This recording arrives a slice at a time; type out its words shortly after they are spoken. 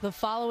The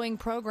following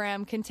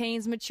program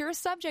contains mature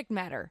subject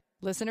matter.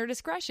 Listener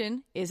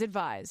discretion is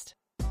advised.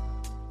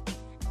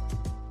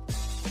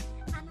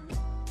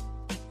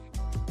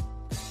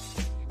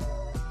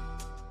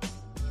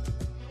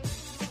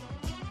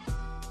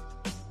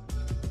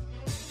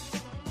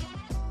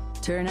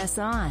 Turn us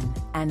on,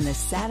 and the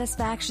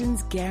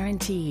satisfaction's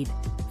guaranteed.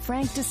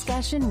 Frank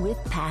discussion with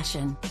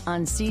passion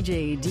on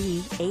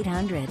CJAD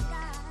 800.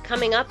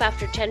 Coming up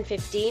after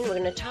 10:15, we're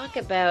going to talk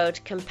about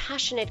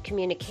compassionate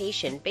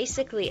communication,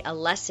 basically a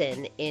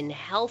lesson in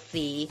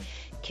healthy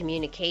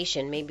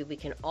communication. Maybe we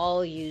can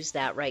all use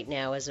that right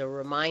now as a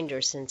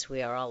reminder, since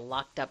we are all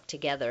locked up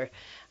together.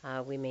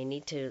 We may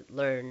need to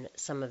learn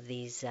some of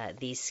these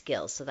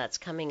skills. So that's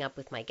coming up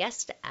with my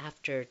guest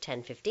after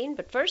 10:15.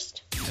 But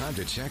first, time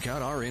to check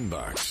out our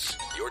inbox.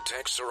 Your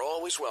texts are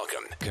always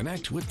welcome.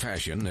 Connect with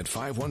Passion at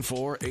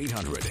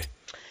 514-800.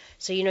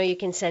 So, you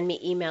can send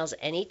me emails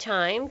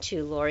anytime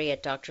to Laurie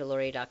at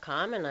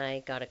drlaurie.com, and I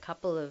got a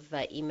couple of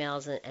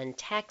emails and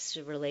texts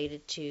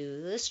related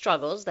to the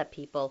struggles that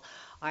people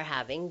are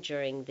having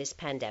during this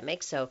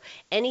pandemic. So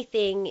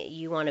anything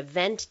you want to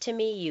vent to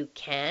me, you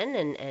can,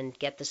 and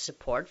get the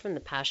support from the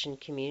Passion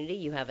community.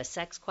 You have a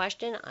sex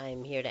question,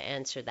 I'm here to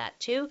answer that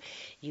too.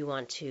 You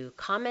want to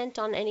comment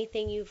on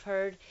anything you've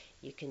heard,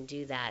 you can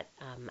do that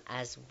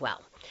as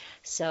well.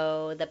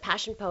 So the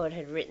Passion Poet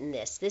had written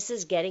this. This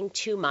is getting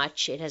too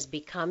much. It has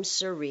become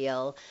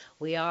surreal.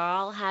 We are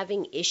all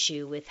having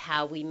issue with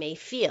how we may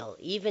feel.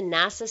 Even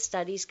NASA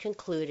studies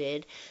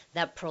concluded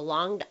that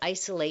prolonged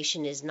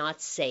isolation is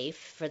not safe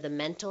for the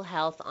mental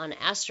health on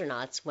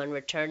astronauts when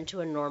returned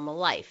to a normal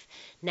life.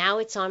 Now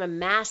it's on a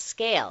mass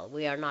scale.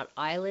 We are not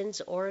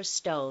islands or a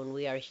stone.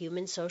 We are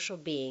human social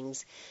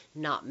beings,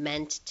 not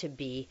meant to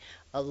be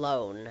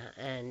alone.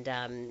 And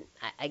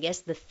I guess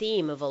the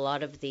theme of a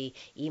lot of the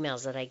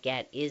emails that I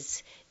get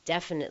is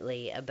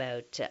definitely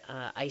about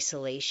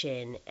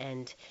isolation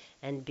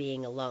and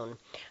being alone.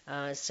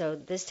 So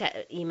this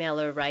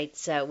emailer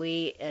writes,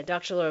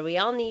 Dr. Laura, we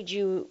all need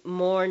you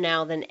more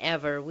now than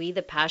ever. We,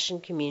 the Passion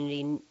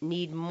community,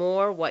 need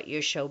more what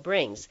your show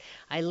brings.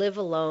 I live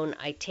alone.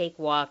 I take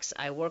walks.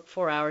 I work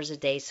 4 hours a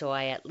day, so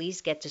I at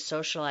least get to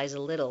socialize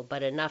a little,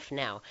 but enough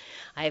now.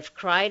 I've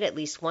cried at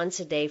least once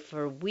a day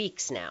for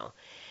weeks now.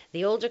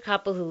 The older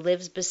couple who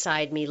lives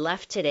beside me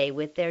left today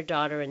with their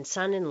daughter and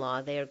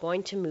son-in-law. They are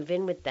going to move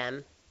in with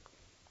them,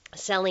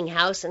 selling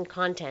house and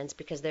contents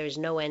because there is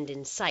no end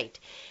in sight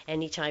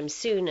anytime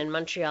soon, and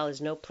Montreal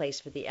is no place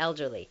for the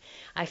elderly.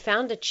 I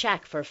found a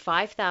check for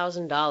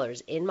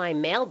 $5,000 in my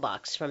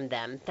mailbox from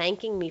them,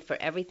 thanking me for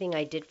everything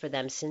I did for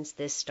them since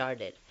this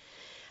started.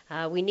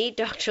 We need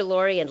Dr.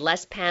 Laurie and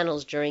less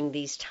panels during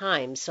these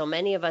times. So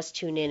many of us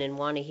tune in and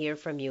want to hear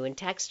from you and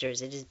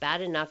texters. It is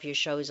bad enough your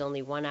show is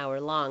only 1 hour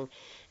long,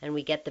 and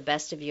we get the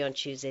best of you on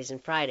Tuesdays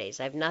and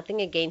Fridays. I have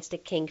nothing against a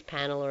kink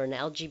panel or an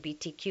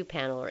LGBTQ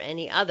panel or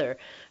any other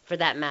for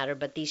that matter,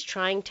 but these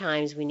trying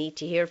times we need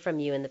to hear from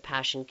you in the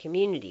Passion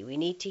community. We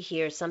need to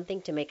hear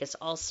something to make us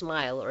all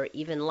smile or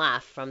even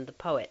laugh from the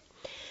poet.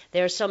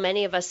 There are so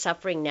many of us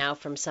suffering now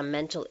from some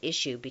mental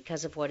issue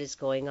because of what is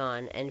going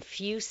on, and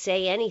few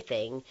say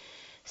anything,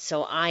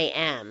 so I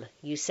am.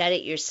 You said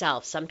it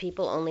yourself. Some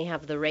people only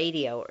have the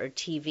radio or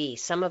TV.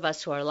 Some of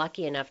us who are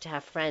lucky enough to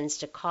have friends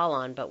to call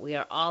on, but we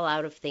are all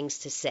out of things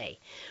to say.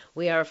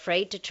 We are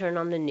afraid to turn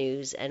on the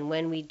news, and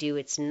when we do,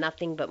 it's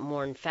nothing but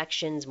more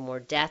infections, more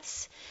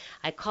deaths.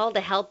 I called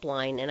a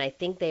helpline, and I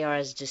think they are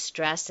as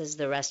distressed as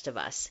the rest of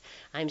us.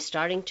 I'm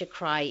starting to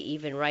cry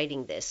even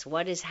writing this.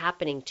 What is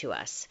happening to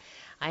us?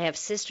 I have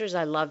sisters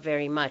I love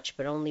very much,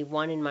 but only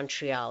one in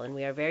Montreal, and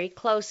we are very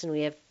close, and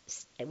we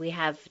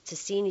have not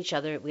seen each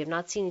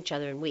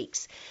other in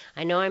weeks.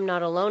 I know I'm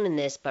not alone in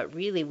this, but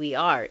really we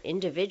are.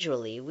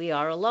 Individually, we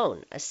are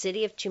alone. A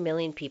city of 2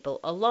 million people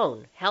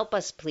alone. Help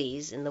us,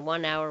 please. In the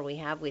 1 hour we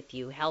have with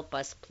you, help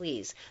us,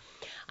 please.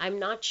 I'm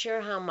not sure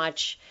how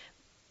much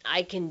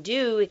I can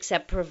do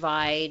except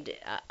provide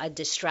a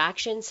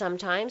distraction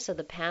sometimes. So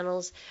the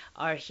panels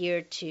are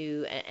here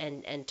to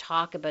and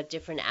talk about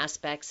different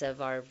aspects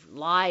of our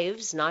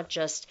lives, not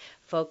just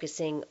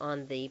focusing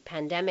on the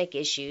pandemic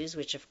issues,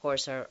 which of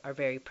course are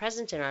very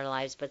present in our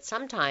lives, but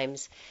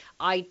sometimes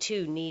I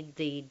too need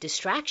the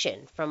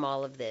distraction from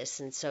all of this.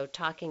 And so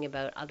talking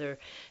about other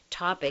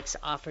topics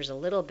offers a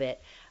little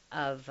bit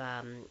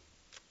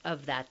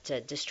of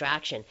that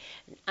distraction.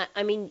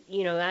 I mean,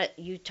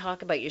 you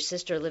talk about your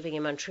sister living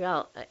in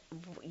Montreal.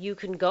 You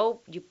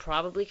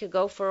probably could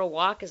go for a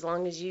walk as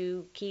long as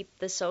you keep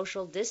the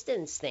social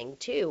distance thing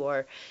too,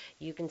 or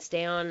you can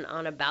stay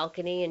on a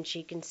balcony and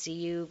she can see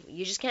you.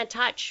 You just can't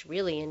touch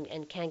really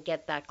and can't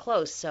get that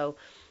close. So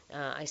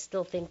I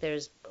still think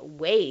there's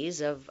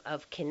ways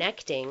of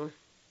connecting.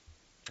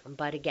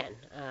 But again,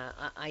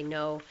 I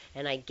know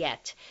and I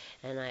get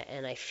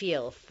and I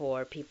feel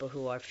for people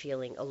who are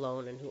feeling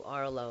alone and who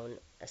are alone,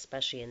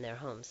 especially in their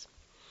homes.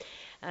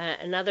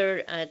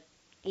 Another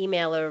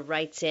emailer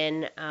writes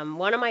in,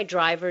 one of my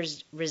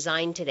drivers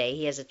resigned today.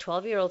 He has a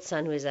 12-year-old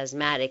son who is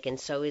asthmatic and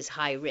so is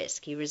high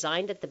risk. He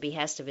resigned at the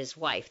behest of his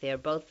wife. They are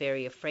both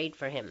very afraid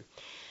for him.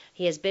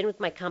 He has been with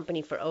my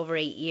company for over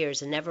 8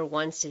 years and never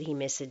once did he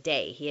miss a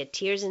day. He had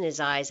tears in his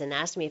eyes and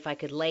asked me if I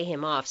could lay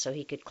him off so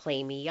he could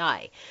claim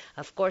EI.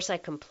 Of course I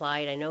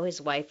complied. I know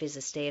his wife is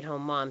a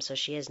stay-at-home mom, so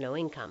she has no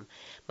income.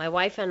 My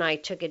wife and I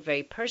took it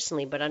very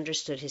personally but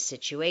understood his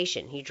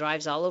situation. He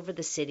drives all over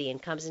the city and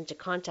comes into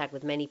contact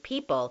with many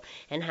people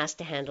and has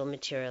to handle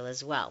material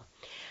as well.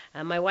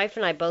 My wife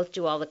and I both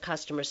do all the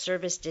customer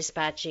service,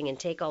 dispatching, and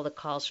take all the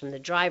calls from the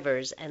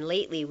drivers, and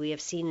lately we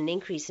have seen an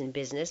increase in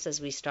business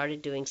as we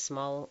started doing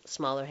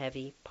smaller,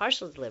 heavy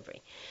parcel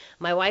delivery.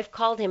 My wife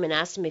called him and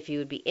asked him if he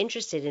would be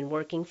interested in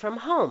working from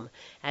home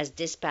as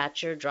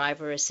dispatcher,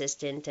 driver,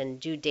 assistant, and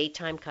do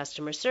daytime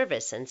customer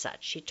service and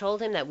such. She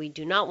told him that we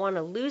do not want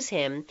to lose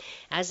him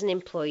as an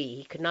employee.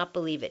 He could not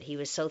believe it. He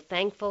was so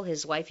thankful.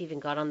 His wife even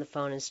got on the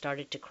phone and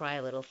started to cry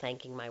a little,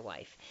 thanking my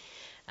wife.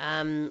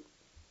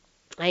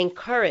 I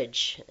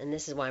encourage, and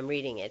this is why I'm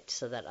reading it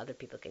so that other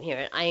people can hear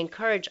it, I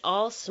encourage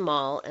all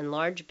small and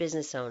large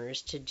business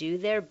owners to do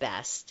their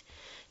best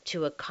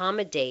to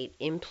accommodate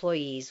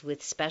employees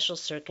with special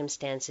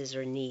circumstances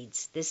or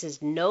needs. This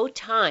is no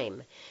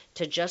time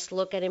to just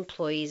look at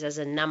employees as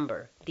a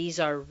number. These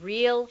are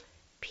real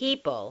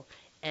people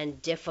and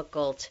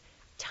difficult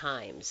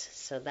times.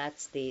 So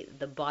that's the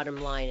bottom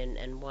line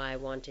and why I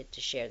wanted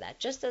to share that.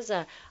 Just as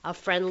a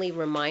friendly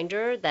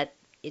reminder that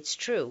it's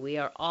true. We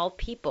are all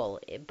people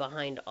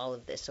behind all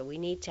of this. So we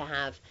need to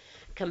have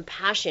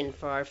compassion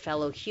for our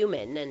fellow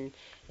human. And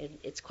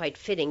it's quite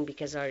fitting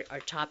because our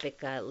topic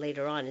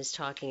later on is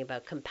talking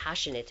about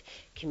compassionate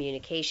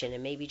communication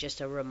and maybe just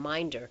a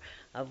reminder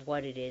of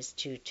what it is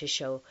to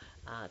show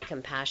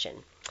compassion.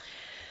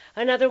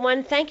 Another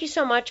one, thank you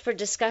so much for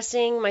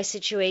discussing my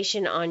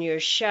situation on your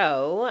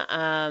show.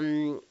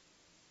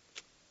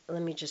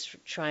 Let me just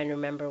try and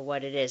remember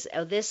what it is.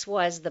 Oh, this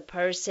was the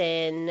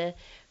person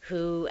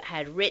who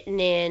had written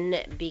in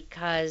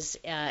because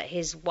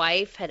his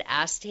wife had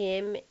asked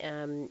him,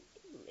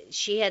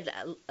 she had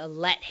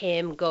let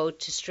him go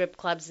to strip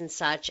clubs and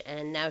such,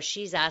 and now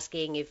she's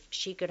asking if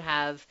she could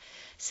have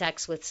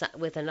sex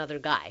with another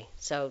guy.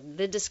 So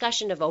the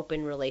discussion of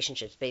open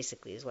relationships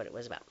basically is what it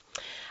was about.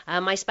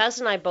 My spouse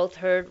and I both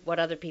heard what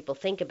other people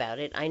think about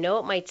it. I know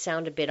it might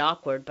sound a bit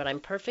awkward, but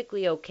I'm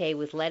perfectly okay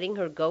with letting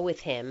her go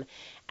with him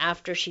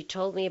after she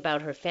told me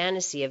about her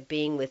fantasy of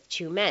being with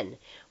 2 men.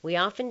 We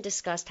often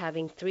discussed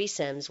having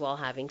threesomes while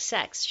having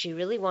sex. She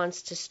really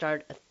wants to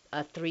start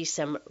a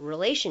threesome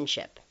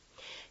relationship.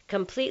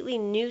 Completely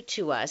new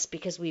to us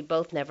because we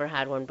both never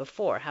had one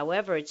before.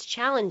 However, it's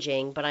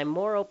challenging, but I'm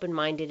more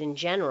open-minded in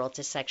general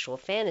to sexual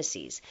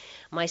fantasies.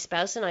 My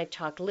spouse and I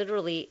talked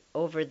literally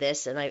over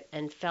this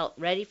and felt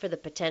ready for the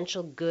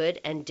potential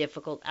good and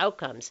difficult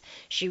outcomes.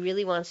 She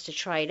really wants to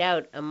try it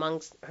out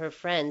amongst her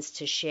friends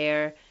to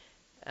share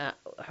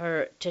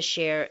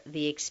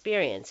the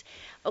experience.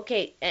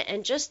 Okay,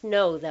 and just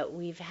know that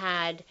we've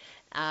had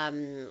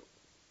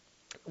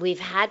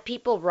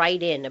people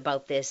write in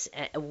about this,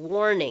 a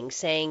warning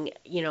saying,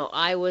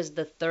 I was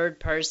the third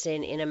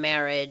person in a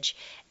marriage,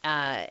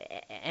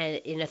 and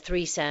in a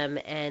threesome,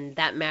 and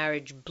that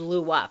marriage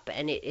blew up,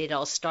 and it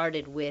all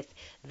started with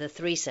the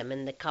threesome,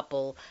 and the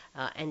couple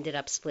ended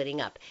up splitting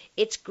up.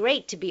 It's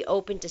great to be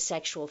open to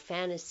sexual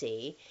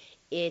fantasy.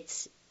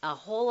 It's a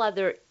whole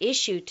other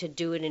issue to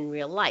do it in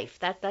real life.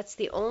 That's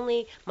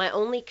my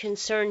only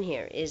concern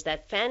here is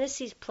that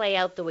fantasies play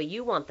out the way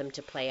you want them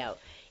to play out.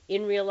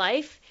 In real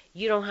life,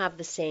 you don't have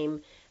the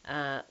same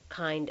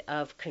kind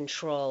of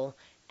control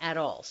at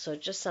all. So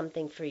just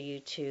something for you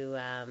to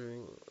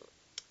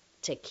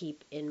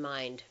keep in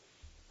mind.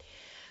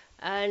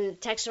 And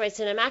Texter writes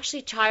in, I'm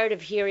actually tired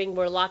of hearing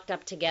we're locked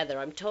up together.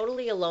 I'm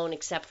totally alone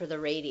except for the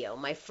radio.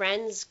 My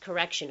friends,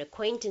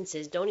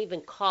 acquaintances don't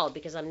even call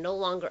because I'm no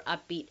longer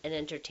upbeat and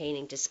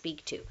entertaining to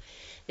speak to.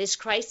 This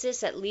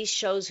crisis at least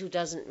shows who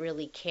doesn't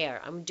really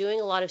care. I'm doing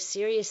a lot of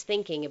serious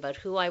thinking about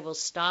who I will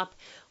stop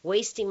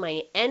wasting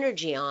my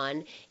energy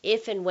on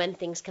if and when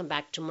things come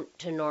back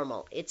to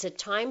normal. It's a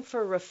time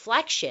for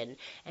reflection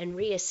and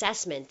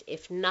reassessment,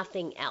 if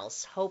nothing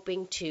else,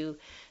 hoping to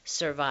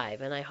survive.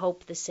 And I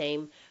hope the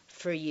same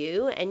for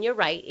you. And you're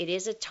right, it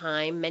is a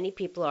time. Many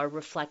people are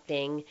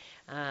reflecting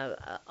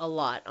a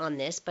lot on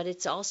this, but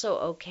it's also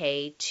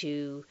okay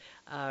to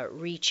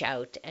reach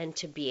out and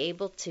to be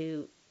able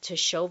to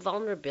show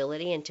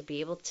vulnerability and to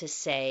be able to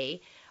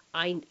say,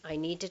 I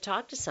need to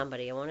talk to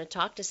somebody. I want to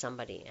talk to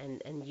somebody.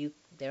 And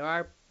there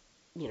are,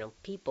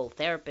 people,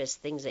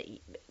 therapists,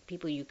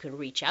 people you can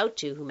reach out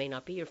to who may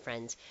not be your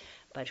friends,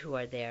 but who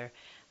are there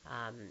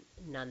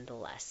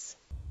nonetheless.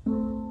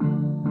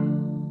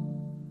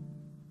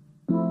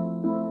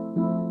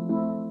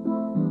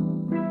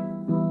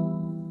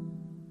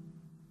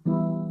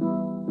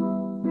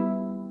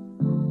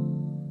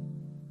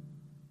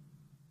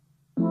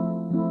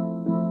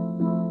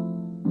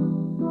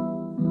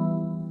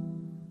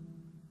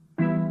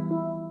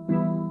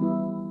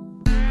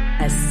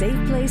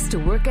 Safe place to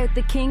work out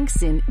the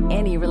kinks in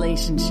any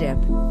relationship.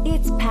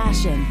 It's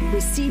Passion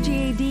with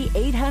CJAD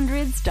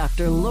 800's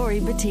Dr. Laurie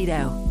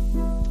Betito.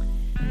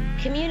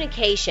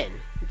 Communication.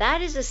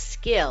 That is a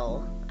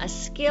skill a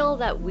skill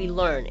that we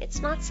learn. It's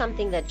not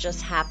something that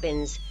just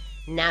happens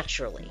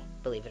naturally,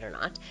 believe it or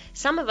not.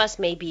 Some of us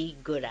may be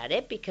good at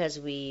it because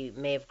we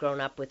may have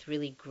grown up with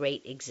really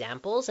great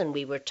examples and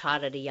we were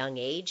taught at a young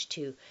age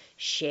to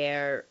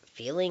share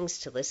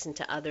feelings, to listen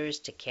to others,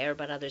 to care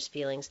about others'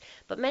 feelings.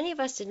 But many of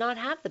us did not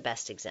have the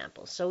best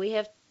examples. So we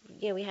had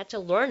to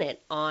learn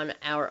it on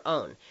our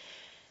own.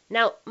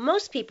 Now,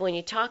 most people, when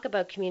you talk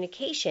about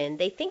communication,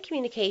 they think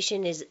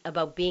communication is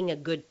about being a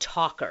good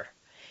talker.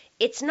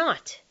 It's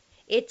not.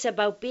 It's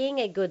about being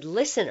a good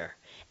listener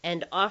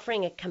and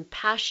offering a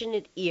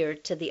compassionate ear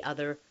to the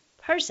other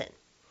person.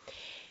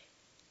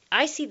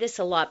 I see this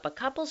a lot, but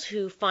couples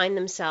who find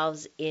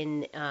themselves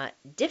in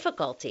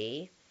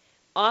difficulty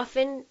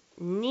often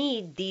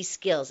need these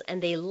skills,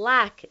 and they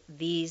lack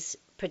these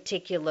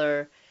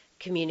particular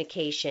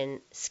communication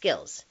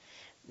skills.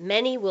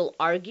 Many will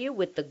argue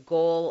with the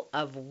goal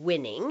of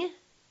winning,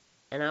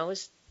 and I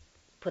always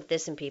put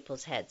this in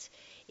people's heads.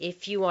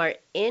 If you are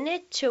in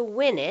it to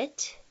win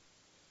it,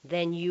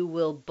 then you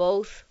will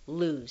both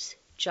lose.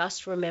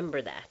 Just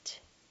remember that.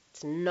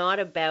 It's not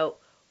about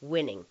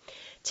winning.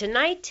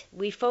 Tonight,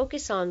 we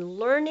focus on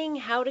learning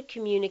how to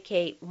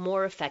communicate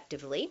more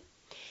effectively.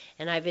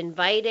 And I've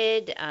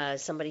invited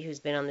somebody who's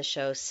been on the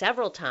show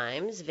several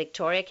times,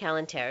 Viktoria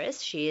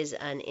Kalenteris. She is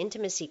an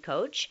intimacy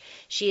coach.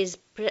 She is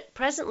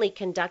presently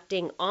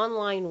conducting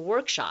online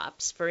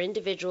workshops for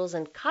individuals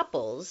and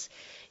couples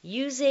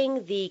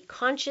using the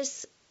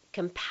conscious,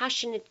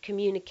 compassionate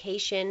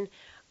communication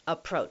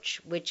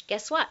approach, which,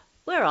 guess what?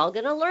 We're all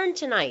going to learn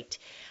tonight.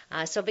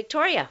 So,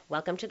 Viktoria,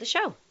 welcome to the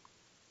show.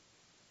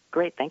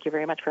 Great. Thank you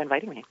very much for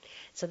inviting me.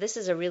 So this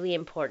is a really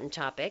important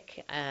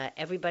topic.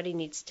 Everybody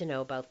needs to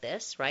know about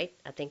this, right?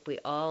 I think we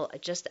all,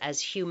 just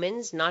as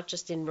humans, not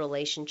just in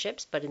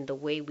relationships, but in the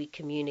way we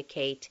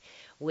communicate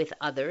with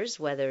others,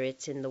 whether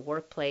it's in the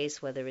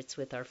workplace, whether it's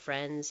with our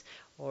friends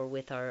or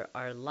with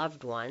our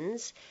loved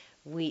ones,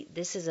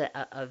 this is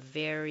a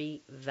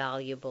very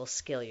valuable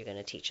skill you're going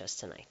to teach us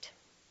tonight.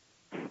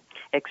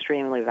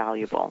 Extremely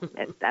valuable.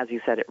 As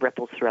you said, it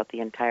ripples throughout the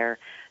entire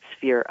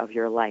sphere of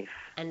your life.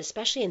 And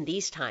especially in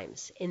these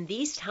times. In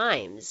these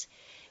times,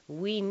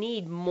 we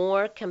need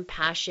more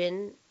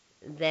compassion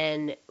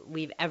than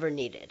we've ever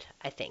needed,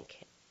 I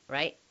think,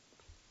 right?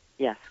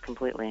 Yes,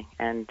 completely.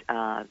 And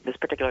this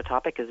particular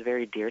topic is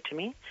very dear to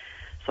me.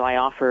 So I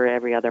offer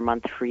every other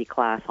month free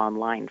class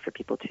online for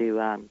people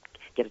to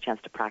get a chance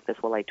to practice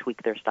while I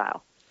tweak their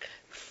style.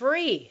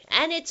 Free.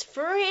 And it's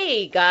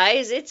free,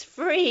 guys. It's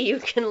free. You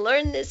can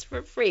learn this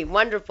for free.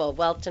 Wonderful.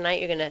 Well, tonight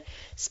you're going to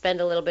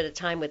spend a little bit of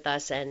time with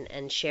us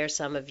and share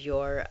some of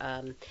your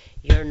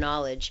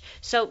knowledge.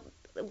 So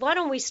why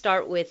don't we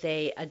start with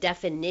a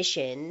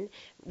definition?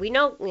 We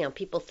know,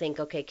 people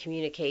think, okay,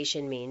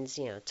 communication means,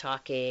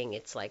 talking.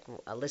 It's like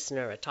a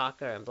listener, a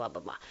talker, and blah,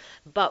 blah, blah.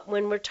 But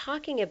when we're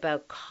talking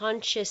about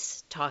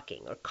conscious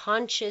talking or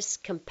conscious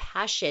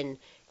compassion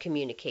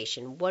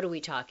communication, what are we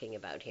talking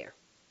about here?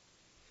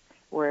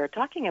 We're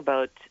talking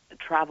about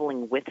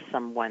traveling with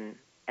someone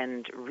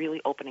and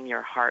really opening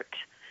your heart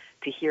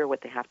to hear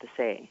what they have to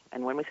say.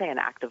 And when we say an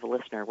active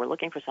listener, we're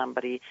looking for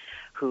somebody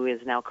who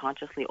is now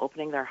consciously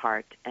opening their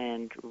heart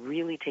and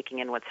really taking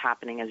in what's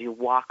happening as you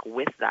walk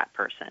with that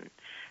person,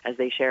 as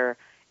they share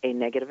a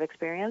negative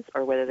experience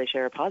or whether they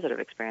share a positive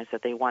experience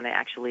that they want to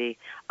actually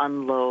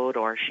unload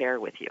or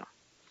share with you.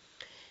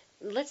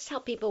 Let's tell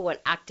people what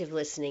active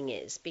listening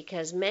is,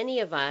 because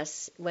many of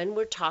us, when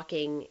we're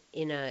talking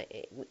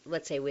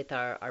let's say with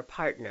our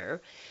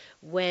partner,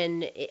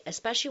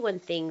 especially when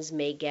things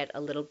may get a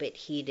little bit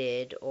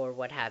heated or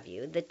what have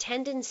you, the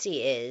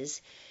tendency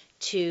is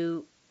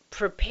to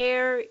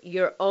prepare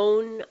your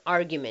own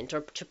argument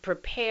or to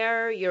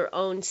prepare your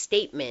own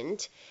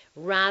statement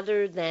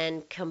rather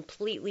than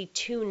completely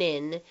tune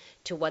in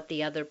to what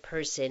the other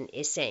person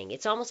is saying.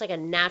 It's almost like a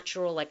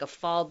natural, like a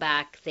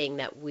fallback thing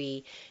that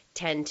we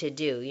tend to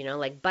do,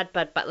 like but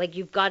like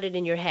you've got it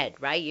in your head,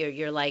 right?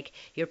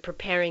 You're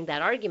preparing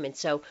that argument.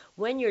 So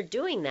when you're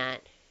doing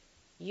that,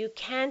 you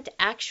can't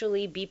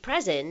actually be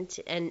present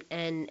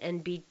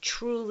and be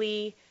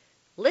truly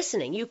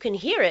listening. You can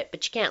hear it,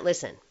 but you can't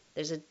listen.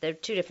 They're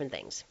two different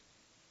things.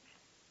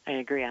 I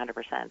agree 100%.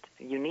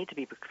 You need to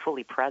be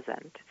fully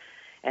present,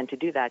 and to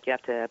do that, you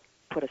have to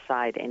put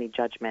aside any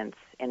judgments,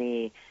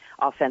 any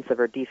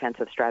offensive or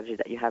defensive strategy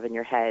that you have in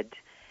your head,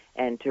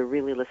 and to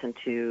really listen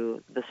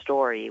to the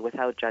story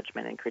without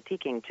judgment and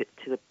critiquing,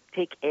 to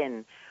take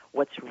in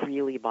what's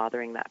really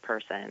bothering that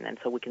person. And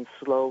so we can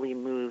slowly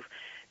move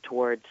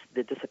towards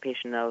the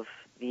dissipation of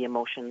the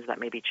emotions that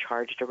may be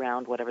charged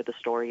around whatever the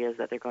story is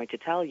that they're going to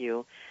tell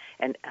you.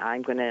 And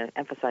I'm going to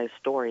emphasize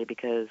story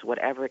because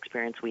whatever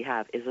experience we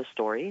have is a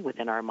story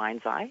within our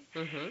mind's eye.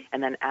 Mm-hmm.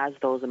 And then as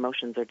those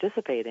emotions are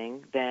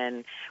dissipating,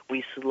 then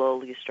we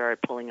slowly start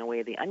pulling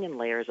away the onion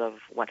layers of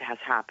what has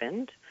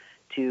happened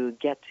to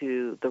get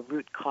to the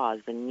root cause,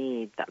 the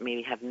need that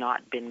maybe have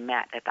not been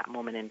met at that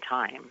moment in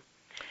time,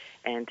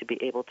 and to be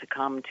able to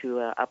come to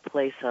a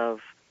place of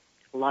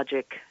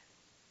logic,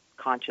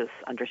 conscious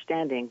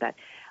understanding that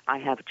I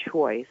have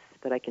choice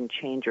that I can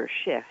change or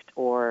shift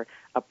or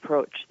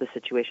approach the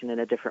situation in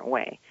a different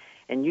way.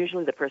 And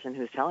usually the person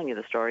who's telling you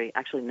the story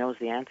actually knows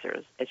the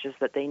answers. It's just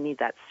that they need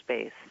that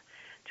space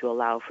to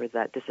allow for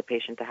that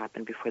dissipation to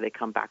happen before they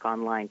come back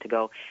online to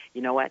go,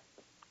 you know what,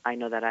 I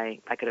know that I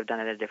could have done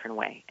it a different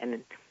way.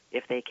 And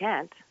if they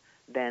can't,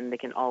 then they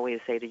can always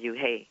say to you,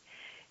 hey,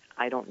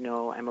 I don't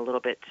know, I'm a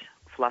little bit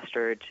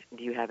flustered,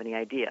 do you have any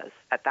ideas?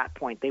 At that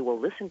point, they will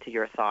listen to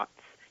your thoughts,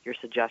 your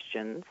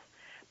suggestions,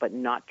 but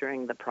not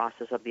during the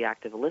process of the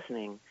active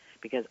listening,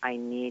 because I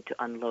need to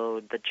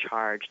unload the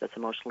charge that's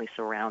emotionally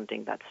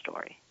surrounding that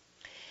story.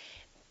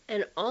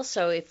 And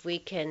also, if we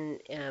can,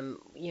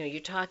 you're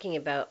talking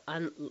about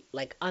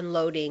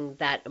unloading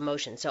that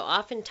emotion. So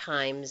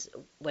oftentimes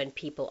when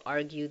people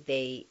argue,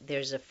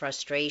 there's a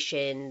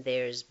frustration,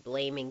 there's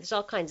blaming, there's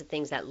all kinds of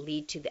things that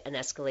lead to an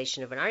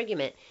escalation of an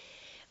argument.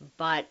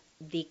 But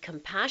the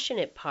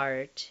compassionate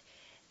part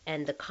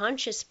and the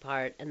conscious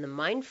part and the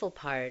mindful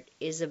part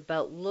is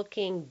about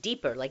looking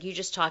deeper. Like you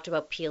just talked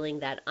about peeling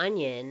that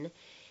onion.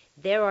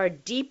 There are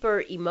deeper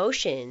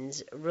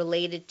emotions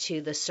related to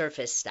the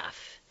surface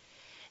stuff.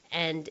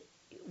 And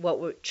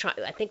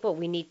I think what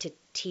we need to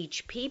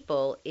teach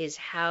people is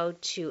how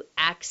to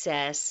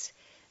access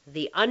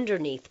the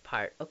underneath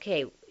part.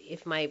 Okay,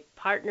 if my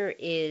partner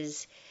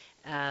is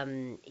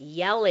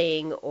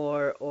yelling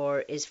or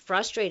is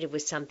frustrated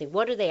with something,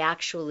 what are they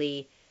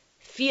actually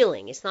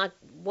feeling? It's not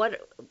what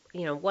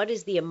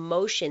is the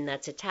emotion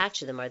that's attached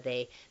to them?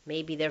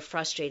 Maybe they're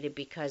frustrated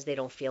because they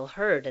don't feel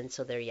heard and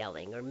so they're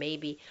yelling, or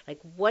maybe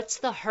what's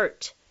the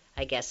hurt,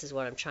 I guess is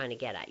what I'm trying to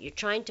get at. You're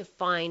trying to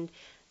find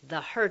the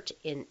hurt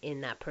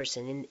in that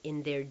person,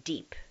 in their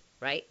deep,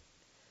 right?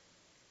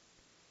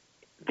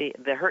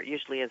 The hurt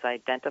usually is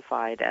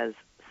identified as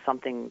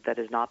something that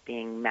is not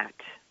being met.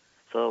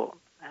 So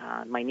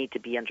my need to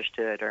be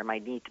understood, or my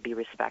need to be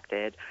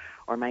respected,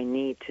 or my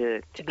need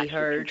to be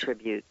heard,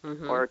 contribute,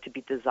 or to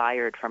be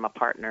desired from a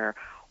partner,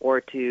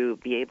 or to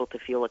be able to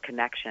feel a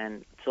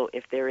connection. So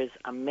if there is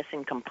a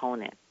missing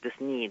component, this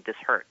need, this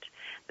hurt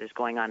that is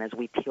going on as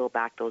we peel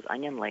back those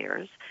onion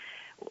layers,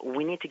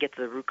 we need to get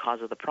to the root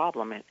cause of the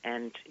problem,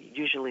 and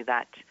usually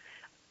that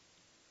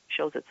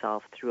shows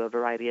itself through a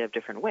variety of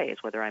different ways,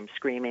 whether I'm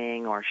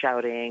screaming or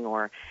shouting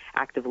or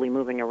actively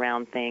moving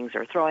around things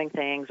or throwing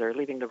things or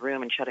leaving the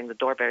room and shutting the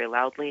door very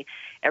loudly.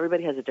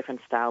 Everybody has a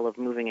different style of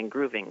moving and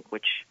grooving,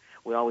 which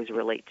we always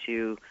relate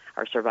to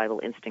our survival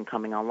instinct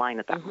coming online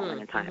at that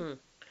moment in time.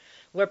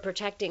 We're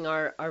protecting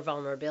our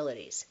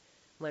vulnerabilities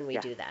when we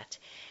do that.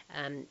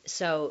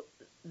 So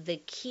the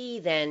key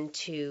then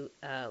to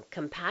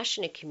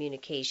compassionate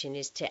communication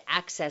is to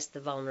access the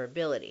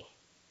vulnerability.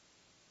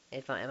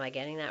 Am I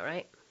getting that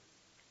right?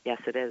 Yes,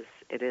 it is.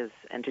 It is.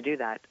 And to do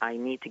that, I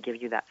need to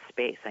give you that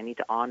space. I need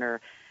to honor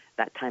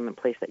that time and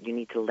place that you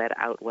need to let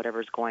out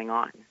whatever's going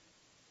on.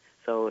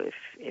 So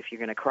if you're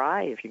going to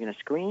cry, if you're going to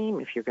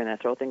scream, if you're going to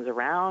throw things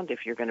around,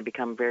 if you're going to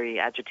become very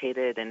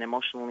agitated and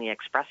emotionally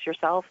express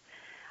yourself,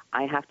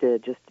 I have to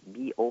just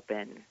be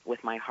open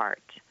with my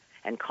heart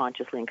and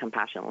consciously and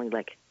compassionately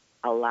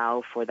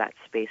allow for that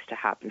space to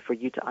happen, for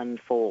you to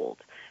unfold,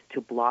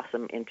 to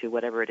blossom into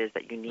whatever it is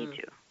that you need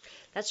to.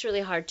 That's really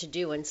hard to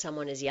do when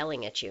someone is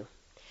yelling at you,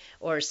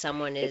 or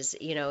someone is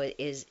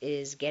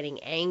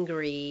getting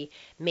angry.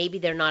 Maybe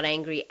they're not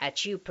angry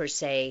at you per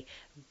se,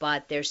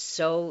 but they're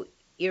so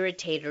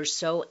irritated or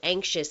so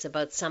anxious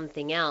about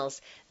something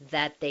else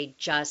that they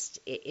just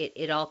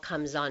it all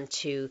comes on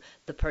to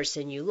the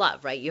person you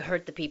love, right? You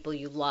hurt the people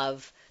you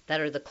love that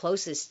are the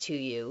closest to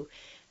you.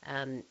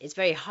 It's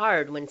very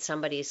hard when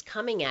somebody is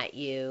coming at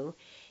you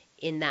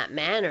in that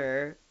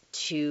manner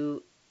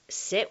to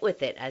sit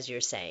with it, as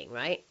you're saying,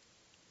 right?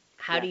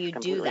 How do you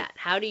do that?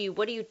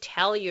 What do you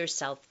tell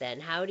yourself then?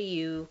 How do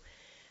you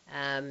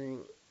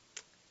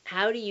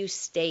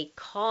stay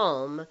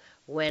calm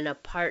when a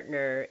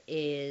partner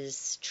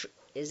is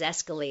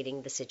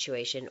escalating the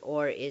situation,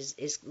 or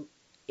is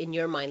in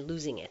your mind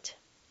losing it?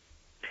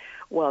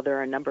 Well, there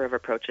are a number of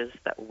approaches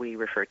that we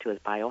refer to as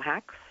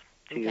biohacks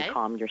to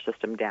calm your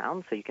system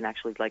down, so you can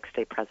actually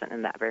stay present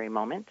in that very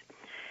moment.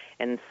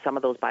 And some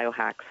of those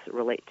biohacks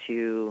relate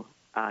to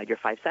your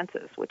five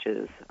senses, which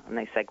is a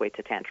nice segue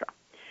to Tantra.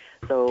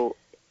 So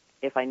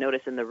if I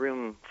notice in the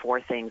room 4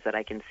 things that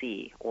I can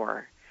see,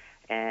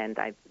 and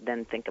I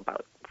then think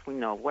about,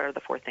 what are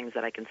the 4 things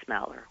that I can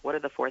smell, or what are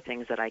the 4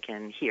 things that I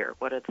can hear,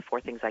 what are the 4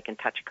 things I can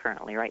touch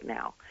currently right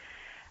now,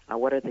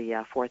 what are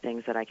the 4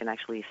 things that I can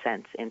actually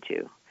sense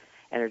into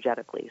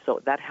energetically. So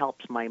that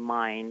helps my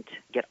mind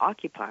get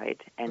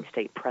occupied and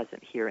stay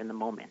present here in the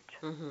moment.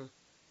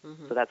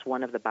 So that's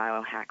one of the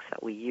biohacks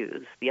that we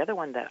use. The other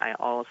one that I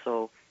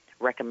also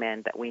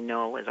recommend that we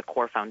know as a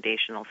core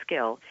foundational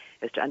skill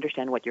is to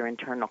understand what your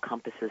internal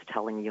compass is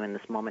telling you in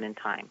this moment in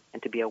time,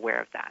 and to be aware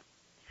of that.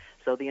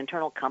 So the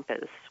internal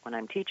compass, when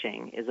I'm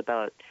teaching, is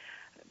about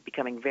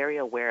becoming very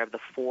aware of the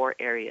 4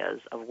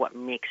 areas of what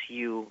makes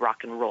you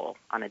rock and roll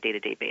on a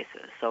day-to-day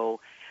basis. So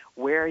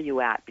where are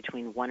you at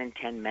between 1 and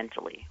 10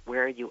 mentally?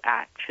 Where are you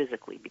at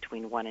physically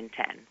between 1 and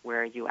 10?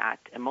 Where are you at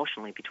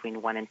emotionally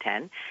between 1 and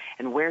 10?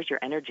 And where's your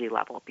energy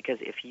level? Because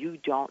if you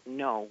don't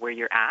know where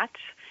you're at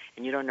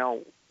and you don't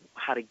know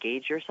how to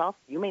gauge yourself,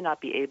 you may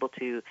not be able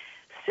to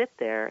sit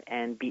there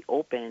and be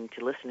open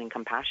to listening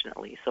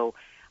compassionately. So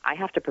I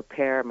have to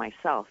prepare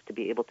myself to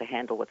be able to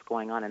handle what's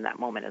going on in that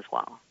moment as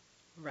well.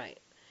 Right.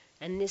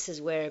 And this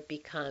is where it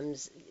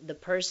becomes the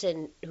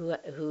person who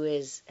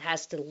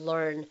has to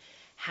learn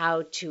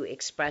how to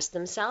express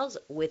themselves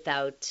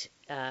without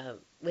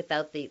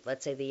the,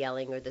 let's say, the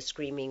yelling or the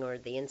screaming or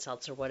the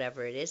insults or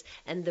whatever it is,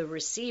 and the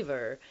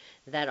receiver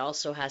that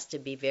also has to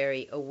be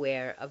very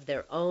aware of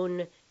their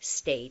own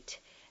state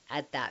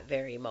at that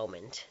very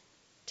moment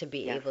to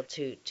be able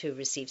to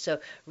receive. So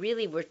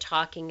really we're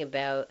talking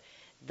about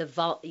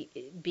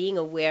being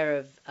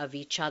aware of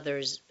each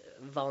other's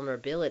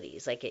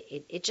vulnerabilities. Like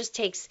it just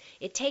takes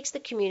the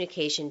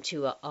communication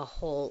to a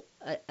whole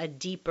a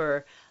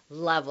deeper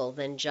level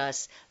than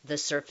just the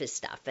surface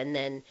stuff. And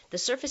then the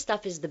surface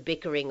stuff is the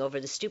bickering over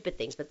the stupid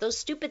things, but those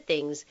stupid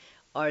things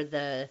are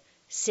the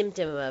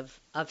symptom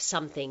of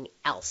something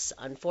else.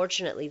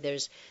 Unfortunately,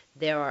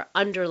 there are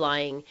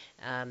underlying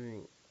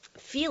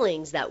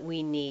feelings that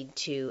we need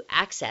to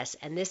access,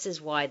 and this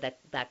is why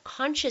that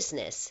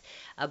consciousness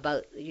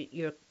about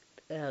your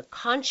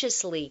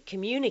consciously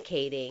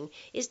communicating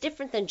is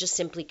different than just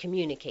simply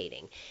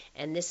communicating.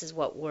 And this is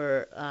what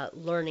we're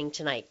learning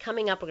tonight.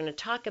 Coming up, we're going to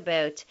talk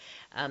about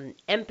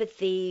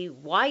empathy,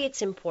 why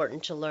it's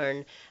important to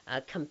learn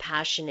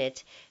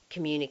compassionate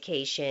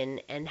communication,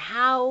 and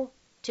how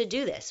to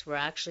do this. We're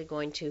actually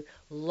going to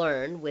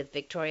learn with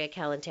Viktoria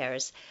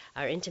Kalenteris,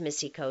 our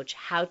intimacy coach,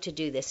 how to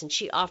do this. And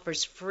she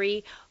offers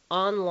free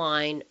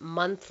online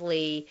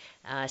monthly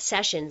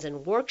sessions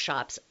and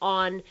workshops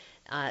on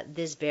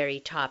this very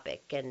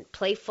topic. And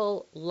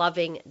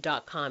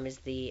playfulloving.com is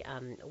the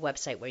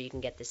website where you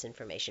can get this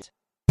information.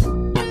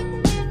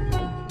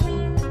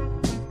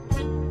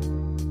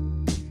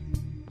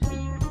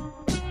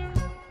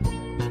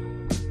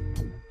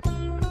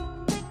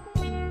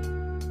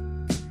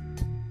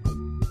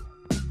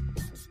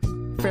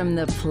 From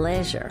the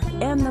pleasure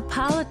and the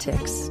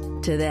politics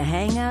to the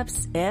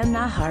hang-ups and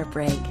the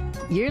heartbreak,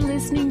 you're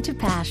listening to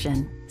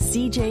Passion,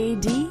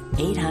 CJAD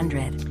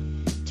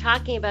 800.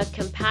 Talking about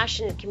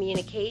compassionate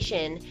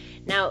communication.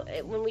 Now,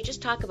 when we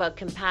just talk about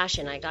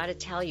compassion, I got to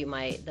tell you,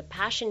 the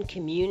Passion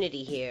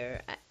community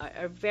here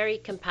are very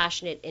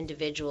compassionate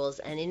individuals,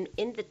 and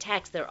in the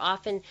text, they're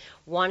often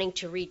wanting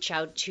to reach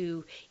out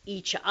to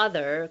each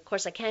other. Of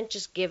course, I can't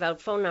just give out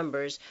phone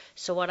numbers,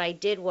 so what I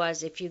did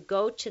was, if you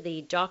go to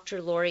the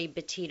Dr. Laurie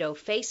Betito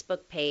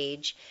Facebook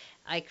page,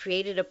 I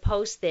created a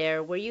post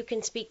there where you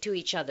can speak to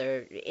each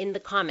other in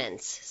the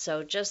comments.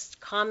 So just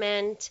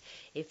comment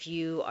if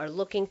you are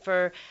looking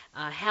for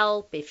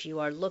help, if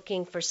you are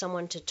looking for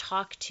someone to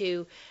talk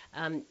to.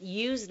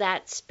 Use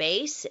that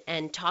space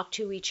and talk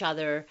to each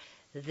other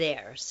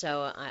there.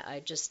 So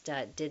I just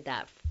did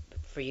that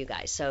for you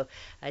guys. So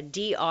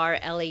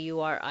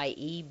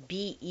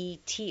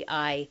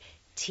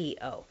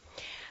DrLaurieBetito.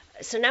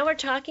 So now we're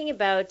talking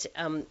about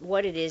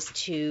what it is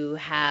to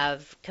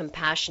have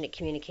compassionate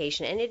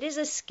communication, and it is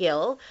a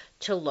skill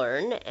to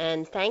learn.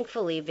 And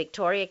thankfully,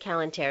 Viktoria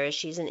Kalenteris,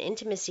 she's an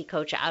intimacy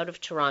coach out of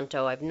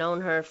Toronto. I've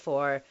known her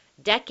for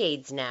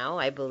decades now,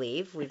 I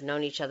believe. We've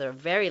known each other a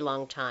very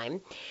long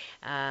time.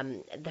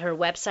 Her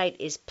website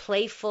is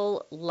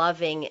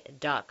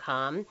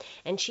playfulloving.com,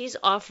 and she's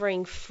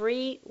offering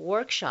free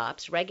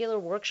workshops, regular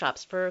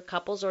workshops for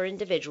couples or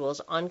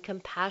individuals on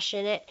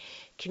compassionate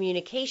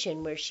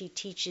communication, where she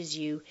teaches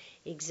you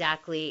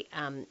exactly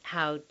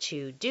how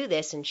to do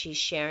this, and she's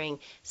sharing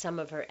some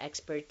of her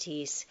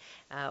expertise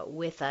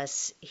with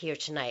us here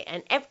tonight.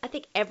 And I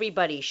think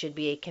everybody should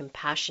be a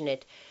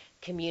compassionate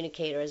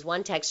communicator. As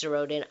one texter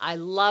wrote in, I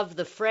love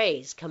the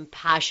phrase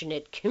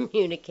compassionate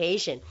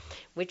communication,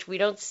 which we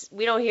don't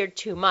hear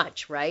too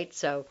much, right?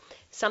 So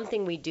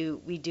something we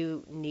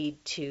do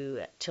need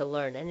to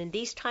learn. And in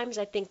these times,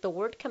 I think the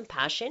word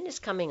compassion is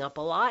coming up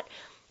a lot,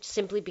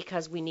 simply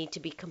because we need to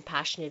be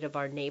compassionate of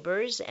our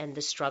neighbors and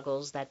the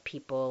struggles that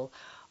people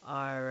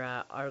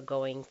are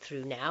going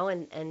through now.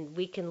 And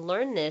we can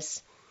learn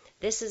this.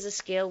 This is a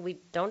skill we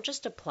don't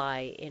just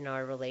apply in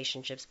our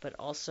relationships, but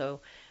also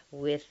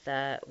with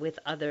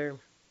other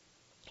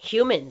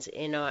humans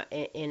in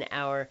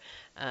our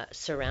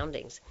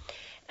surroundings.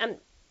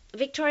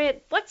 Victoria,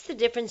 what's the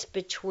difference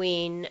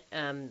between,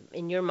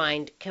 in your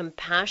mind,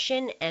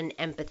 compassion and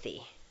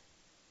empathy?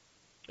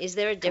 Is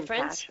there a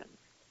difference?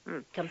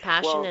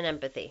 Compassion and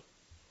empathy.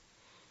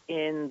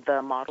 In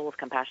the model of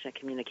compassionate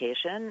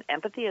communication,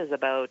 empathy is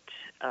about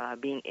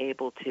being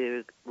able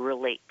to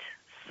relate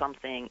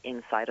something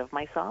inside of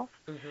myself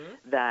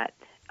that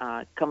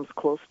comes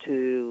close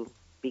to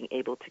being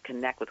able to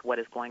connect with what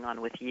is going on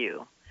with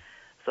you.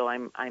 So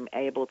I'm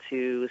able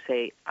to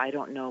say, I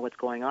don't know what's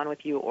going on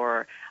with you,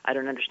 or I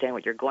don't understand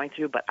what you're going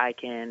through, but I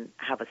can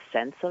have a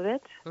sense of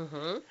it.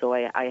 So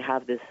I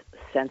have this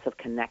sense of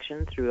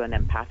connection through an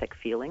empathic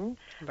feeling,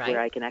 where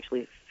I can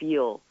actually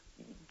feel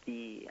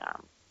the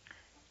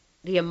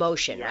the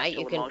emotion, the right?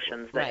 actual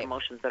emotions,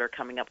 emotions that are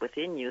coming up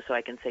within you, so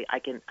I can say I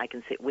can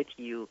sit with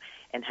you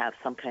and have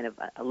some kind of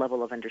a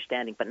level of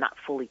understanding, but not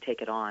fully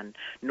take it on.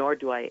 Nor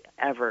do I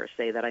ever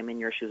say that I'm in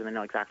your shoes and I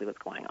know exactly what's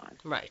going on.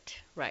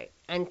 Right.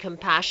 And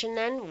compassion,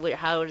 then,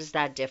 how does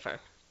that differ?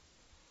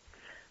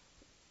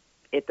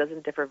 It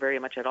doesn't differ very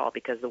much at all,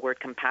 because the word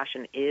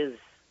compassion is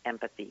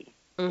empathy,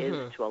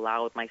 is to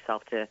allow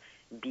myself to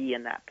be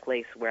in that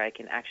place where I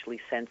can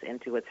actually sense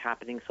into what's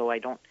happening, so I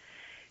don't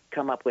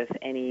come up with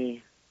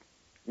any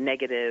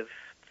negative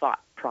thought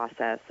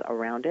process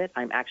around it.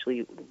 I'm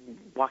actually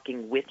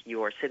walking with you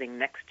or sitting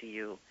next to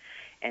you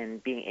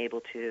and being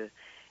able to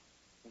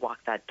walk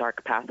that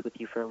dark path with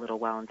you for a little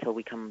while until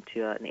we come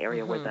to an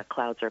area where the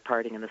clouds are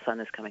parting and the sun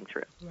is coming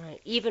through.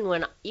 Right.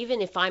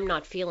 Even if I'm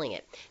not feeling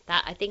it,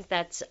 that I think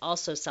that's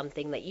also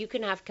something that you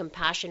can have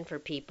compassion for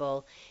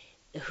people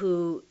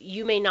who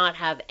you may not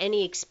have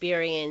any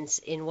experience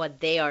in what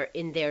they are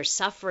in their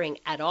suffering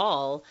at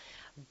all,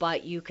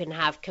 but you can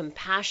have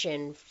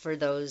compassion for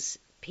those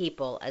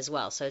people as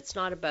well. So it's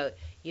not about,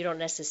 you don't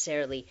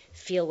necessarily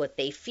feel what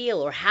they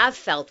feel or have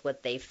felt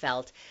what they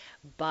felt,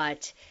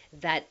 but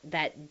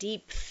that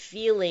deep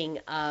feeling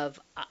of,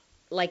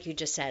 like you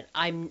just said,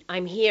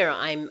 I'm here,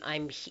 I'm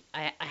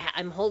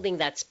holding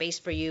that space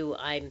for you,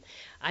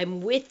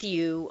 I'm with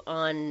you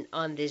on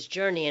this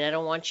journey, and I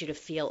don't want you to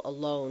feel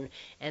alone.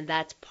 And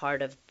that's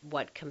part of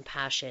what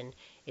compassion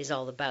is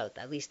all about,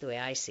 at least the way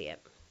I see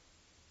it.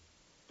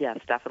 Yes,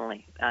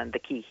 definitely. And the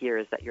key here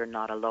is that you're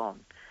not alone.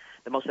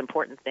 The most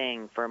important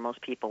thing for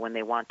most people when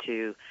they want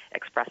to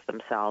express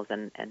themselves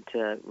and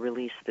to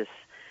release this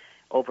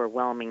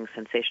overwhelming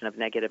sensation of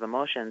negative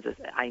emotions is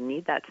I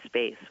need that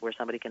space where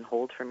somebody can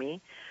hold for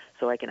me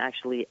so I can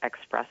actually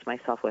express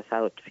myself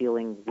without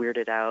feeling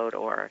weirded out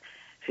or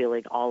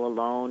feeling all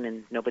alone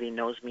and nobody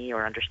knows me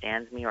or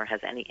understands me or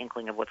has any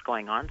inkling of what's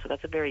going on. So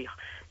that's a very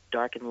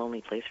dark and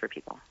lonely place for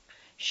people.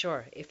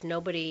 Sure.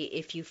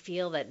 If you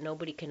feel that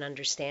nobody can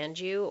understand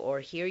you or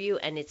hear you,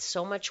 and it's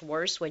so much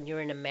worse when you're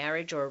in a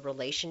marriage or a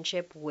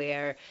relationship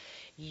where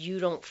you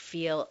don't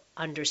feel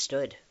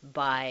understood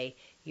by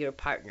your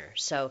partner.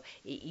 So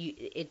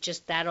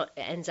that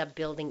ends up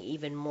building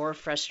even more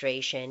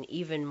frustration,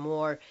 even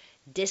more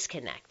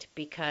disconnect,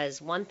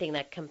 because one thing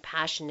that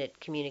compassionate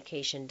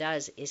communication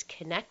does is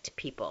connect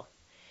people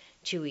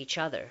to each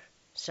other.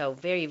 So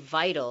very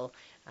vital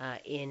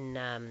in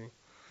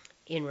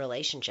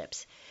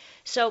relationships.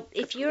 So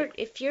if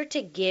you're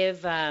to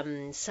give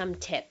some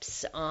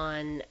tips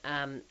on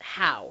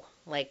how,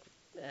 like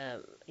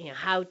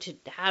how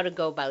to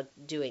go about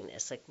doing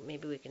this, like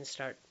maybe we can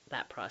start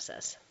that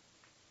process.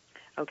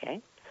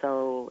 Okay.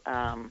 So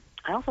I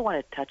also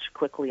want to touch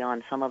quickly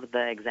on some of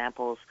the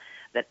examples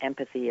that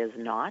empathy is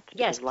not.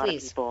 Yes, because a lot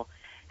of people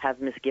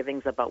have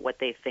misgivings about what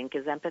they think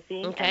is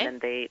empathy, okay. and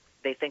then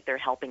they think they're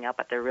helping out,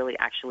 but they're really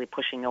actually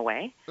pushing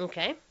away.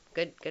 Okay.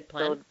 Good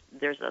plan. So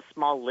there's a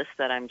small list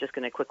that I'm just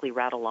going to quickly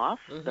rattle off.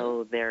 Mm-hmm.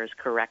 So there's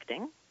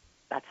correcting.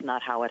 That's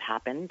not how it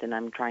happened, and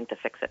I'm trying to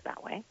fix it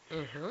that way.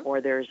 Mm-hmm.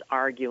 Or there's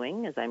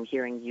arguing, as I'm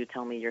hearing you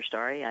tell me your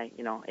story.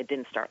 It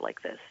didn't start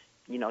like this.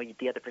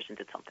 The other person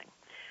did something.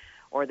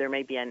 Or there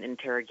may be an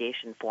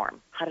interrogation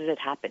form. How did it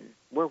happen?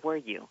 Where were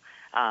you?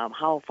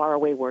 How far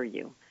away were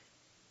you?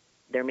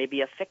 There may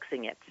be a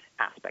fixing it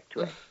aspect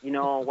to it.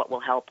 What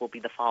will help will be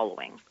the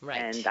following. Right.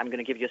 And I'm going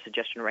to give you a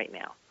suggestion right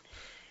now.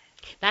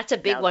 That's a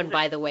big one,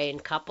 by the way, in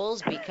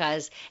couples,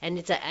 because,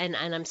 and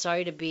I'm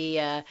sorry to be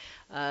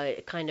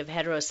kind of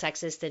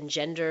heterosexist and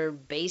gender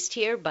based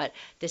here, but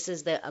this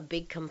is a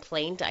big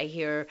complaint I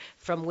hear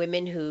from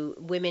women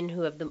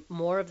who have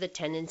more of the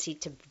tendency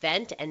to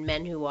vent, and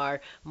men who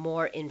are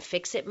more in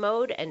fix it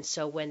mode. And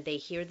so when they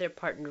hear their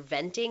partner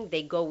venting,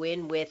 they go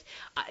in with,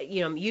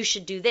 you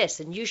should do this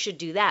and you should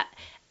do that,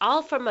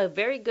 all from a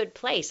very good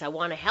place. I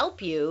want to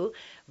help you,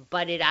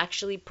 but it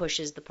actually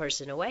pushes the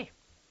person away.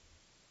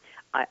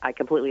 I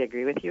completely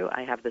agree with you.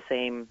 I have the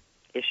same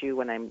issue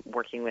when I'm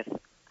working with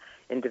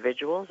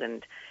individuals,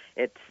 and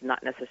it's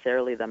not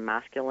necessarily the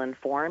masculine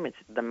form, it's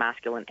the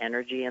masculine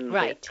energy in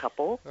the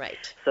couple. Right.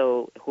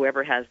 So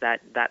whoever has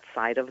that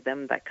side of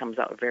them that comes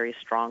out very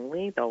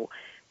strongly, though,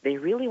 they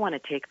really want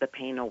to take the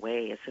pain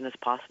away as soon as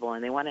possible,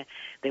 and they want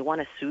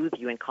to soothe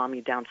you and calm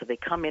you down. So they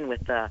come in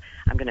with the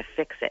I'm going to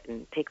fix it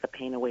and take the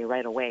pain away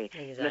right away.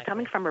 Exactly. And they're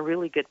coming from a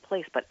really good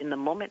place, but in the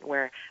moment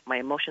where my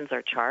emotions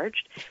are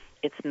charged,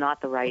 it's not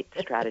the right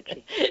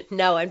strategy.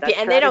 No, and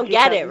they don't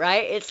get it,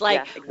 right? It's like,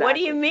 yeah, exactly. What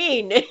do you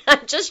mean?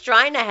 I'm just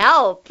trying to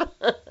help.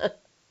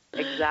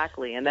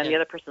 Exactly. And then the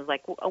other person's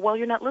like, well,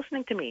 you're not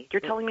listening to me.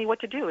 You're telling me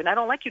what to do, and I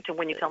don't like you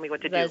when you tell me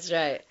what to do. That's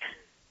right.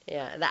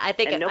 Yeah, I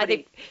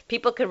think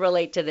people can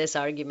relate to this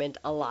argument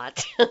a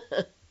lot.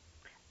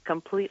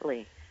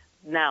 Completely.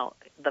 Now,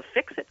 the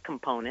fix-it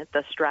component,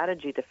 the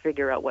strategy to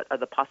figure out what are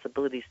the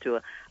possibilities to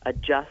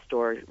adjust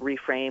or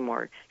reframe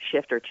or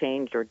shift or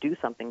change or do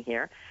something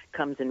here,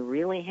 comes in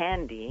really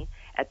handy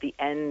at the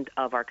end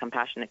of our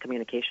compassionate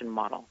communication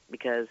model,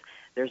 because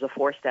there's a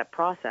 4-step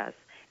process,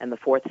 and the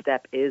 4th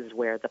step is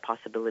where the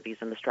possibilities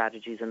and the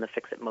strategies and the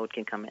fix-it mode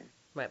can come in.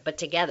 Right, but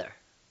together.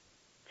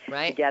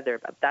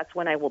 together. That's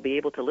when I will be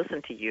able to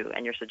listen to you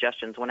and your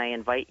suggestions, when I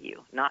invite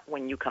you, not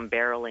when you come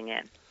barreling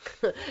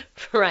in.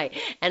 Right.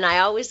 And I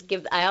always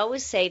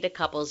say to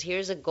couples,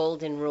 here's a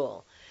golden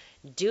rule.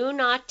 Do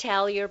not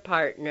tell your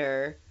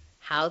partner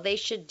how they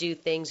should do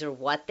things or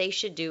what they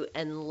should do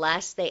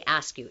unless they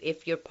ask you.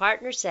 If your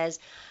partner says,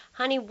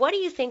 honey, what do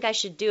you think I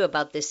should do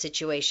about this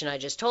situation I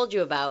just told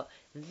you about?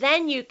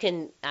 Then you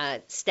can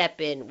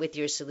step in with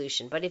your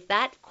solution. But if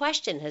that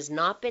question has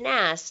not been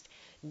asked,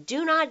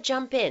 do not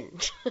jump in.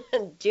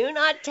 Do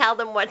not tell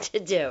them what to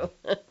do.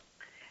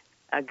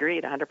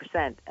 Agreed,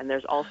 100%. And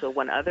there's also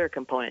one other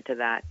component to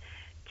that,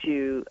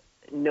 to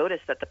notice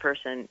that the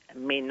person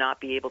may not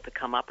be able to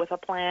come up with a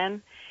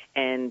plan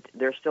and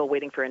they're still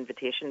waiting for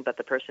invitation, but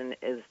the person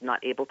is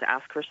not able to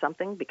ask for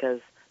something because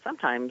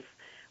sometimes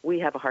we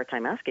have a hard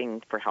time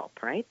asking for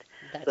help, right?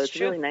 That's so it's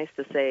true. really nice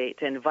to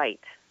invite.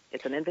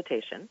 It's an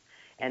invitation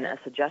and a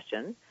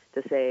suggestion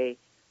to say,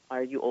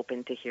 are you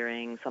open to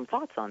hearing some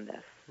thoughts on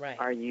this? Right.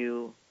 Are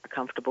you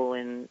comfortable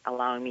in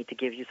allowing me to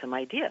give you some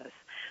ideas?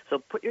 So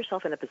put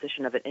yourself in a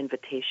position of an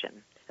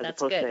invitation.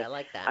 That's good. I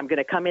like that. I'm going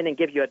to come in and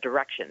give you a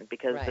direction,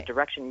 because Right. the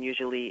direction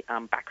usually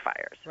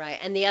backfires. Right.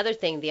 And the other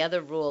thing, the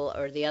other rule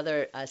or the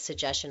other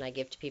suggestion I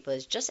give to people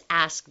is just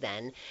ask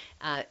then,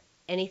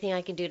 anything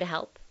I can do to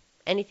help?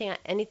 Anything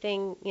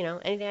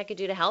I could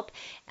do to help?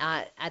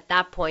 At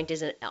that point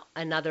is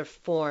another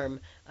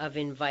form of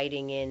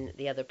inviting in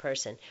the other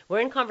person.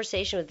 We're in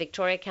conversation with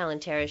Viktoria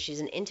Kalenteris. She's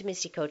an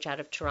intimacy coach out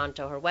of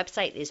Toronto. Her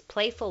website is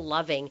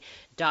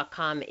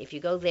playfulloving.com. If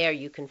you go there,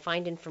 you can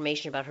find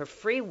information about her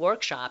free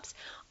workshops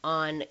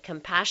on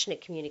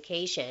compassionate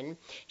communication.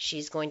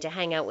 She's going to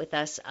hang out with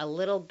us a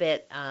little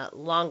bit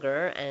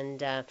longer,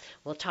 and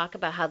we'll talk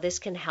about how this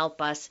can help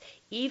us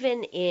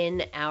even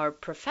in our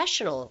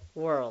professional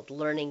world,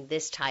 learning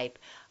this type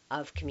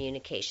of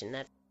communication.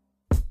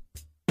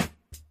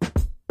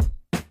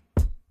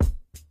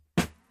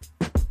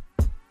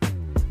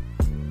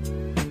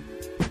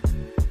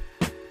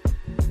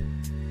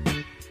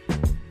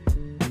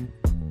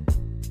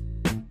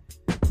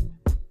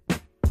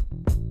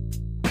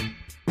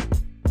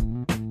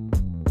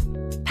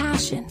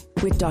 Passion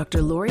with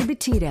Dr. Laurie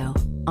Betito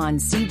on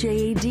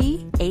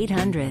CJAD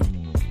 800.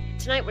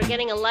 Tonight we're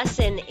getting a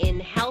lesson in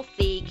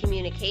healthy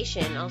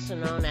communication, also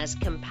known as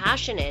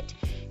compassionate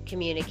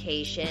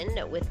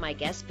communication, with my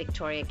guest,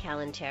 Viktoria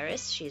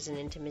Kalenteris. She's an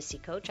intimacy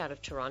coach out of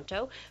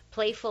Toronto.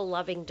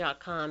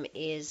 Playfulloving.com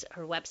is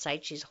her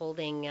website. She's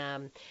holding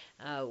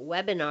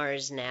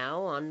webinars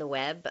now on the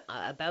web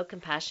about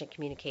compassionate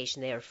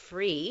communication. They are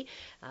free,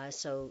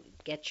 so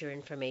get your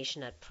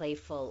information at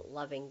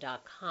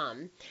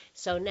playfulloving.com.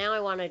 So now I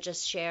want to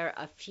just share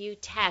a few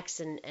texts,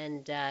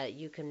 and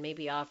you can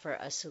maybe offer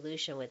a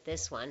solution with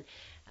this one.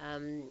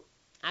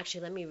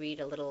 Actually, let me read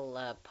a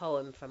little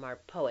poem from our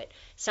poet.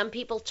 Some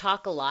people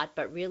talk a lot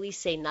but really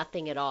say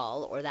nothing at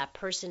all, or that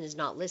person is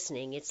not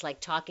listening. It's like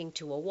talking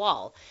to a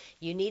wall.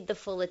 You need the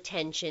full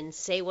attention.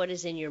 Say what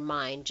is in your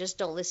mind. Just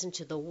don't listen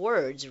to the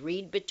words.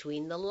 Read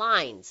between the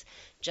lines.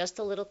 Just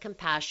a little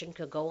compassion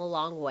could go a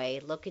long way.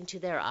 Look into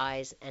their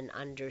eyes and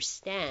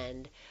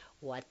understand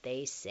what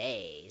they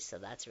say. So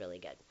that's really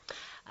good.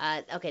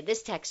 Okay,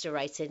 this texter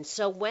writes in,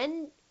 so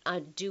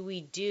what do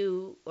we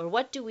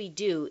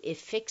do if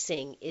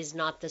fixing is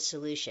not the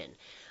solution?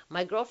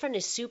 My girlfriend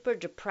is super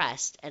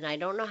depressed and I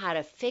don't know how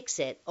to fix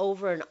it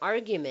over an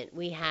argument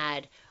we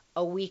had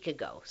a week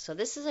ago. So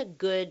this is a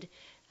good,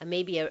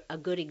 maybe a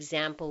good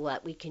example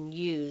that we can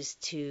use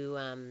to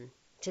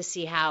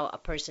see how a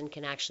person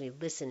can actually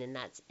listen in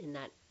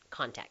that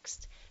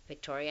context.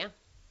 Viktoria?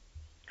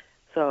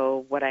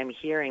 So what I'm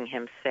hearing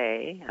him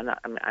say, and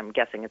I'm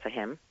guessing it's a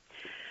him,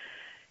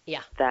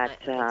 yeah, that I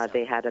think so.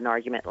 They had an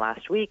argument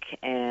last week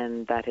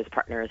and that his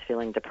partner is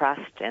feeling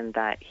depressed and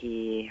that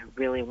he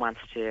really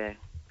wants to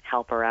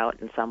help her out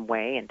in some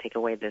way and take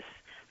away this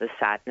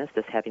sadness,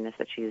 this heaviness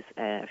that she's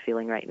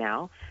feeling right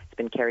now. It's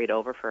been carried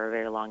over for a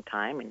very long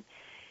time, and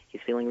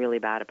he's feeling really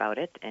bad about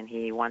it, and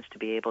he wants to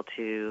be able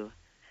to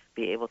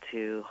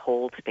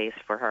hold space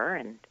for her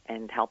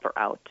and help her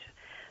out.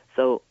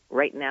 So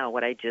right now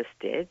what I just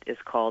did is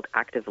called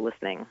active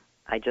listening.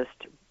 I just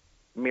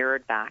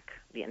mirrored back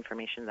the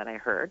information that I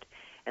heard,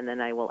 and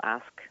then I will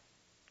ask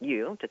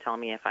you to tell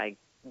me if I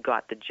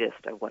got the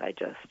gist of what I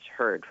just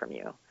heard from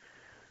you.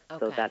 Okay.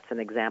 So that's an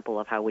example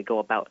of how we go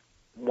about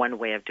one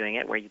way of doing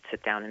it, where you'd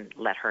sit down and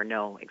let her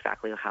know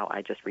exactly how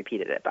I just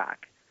repeated it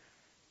back.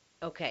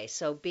 Okay,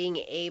 so being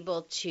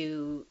able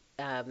to,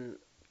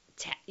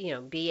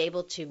 be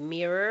able to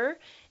mirror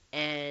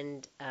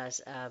and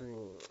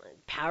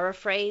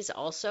paraphrase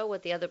also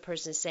what the other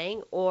person is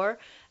saying, or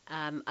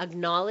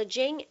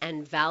acknowledging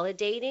and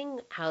validating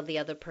how the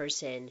other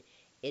person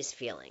is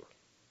feeling.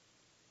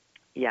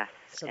 Yes,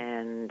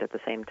 and at the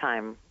same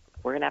time,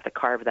 we're going to have to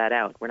carve that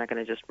out. We're not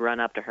going to just run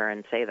up to her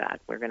and say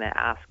that. We're going to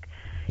ask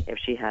if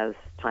she has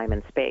time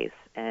and space,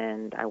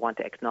 and I want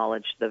to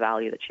acknowledge the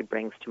value that she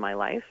brings to my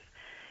life.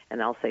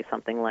 And I'll say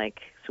something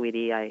like,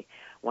 sweetie, I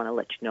want to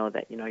let you know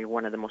that, you're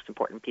one of the most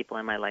important people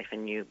in my life,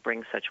 and you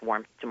bring such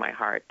warmth to my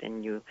heart,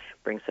 and you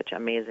bring such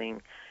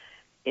amazing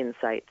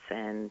insights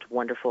and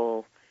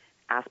wonderful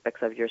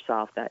aspects of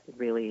yourself that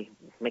really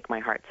make my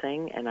heart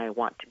sing, and I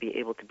want to be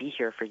able to be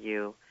here for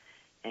you,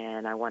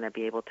 and I want to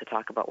be able to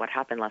talk about what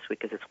happened last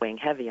week because it's weighing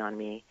heavy on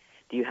me.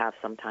 Do you have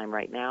some time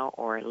right now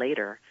or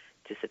later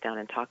to sit down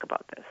and talk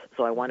about this?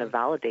 So I want to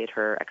validate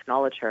her,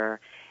 acknowledge her,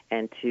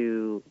 and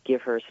to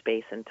give her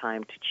space and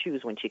time to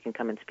choose when she can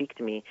come and speak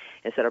to me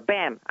instead of,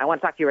 bam, I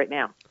want to talk to you right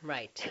now.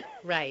 Right.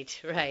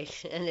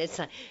 And it's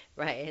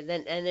right, and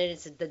then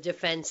it's the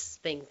defense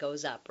thing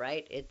goes up,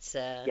 right? It's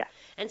Yes.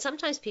 And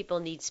sometimes people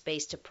need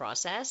space to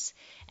process,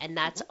 and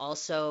that's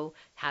also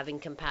having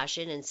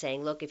compassion and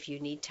saying, look, if you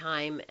need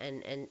time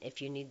and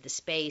if you need the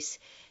space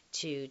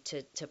to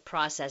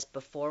process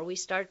before we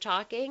start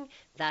talking,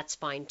 that's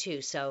fine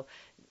too. So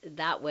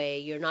that way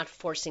you're not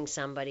forcing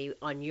somebody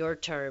on your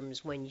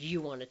terms when you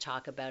want to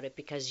talk about it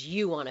because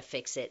you want to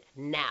fix it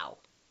now,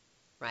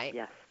 right?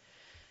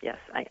 Yes.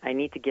 I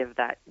need to give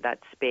that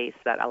space,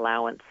 that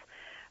allowance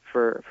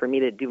for me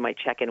to do my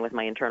check-in with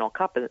my internal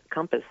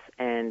compass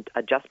and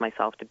adjust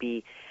myself to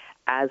be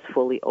as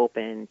fully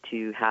open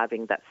to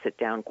having that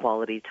sit-down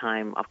quality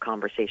time of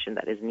conversation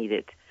that is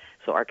needed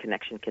so our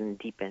connection can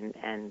deepen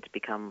and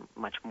become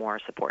much more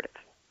supportive.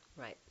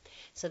 Right.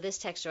 So this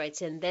text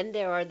writes in, then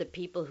there are the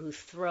people who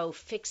throw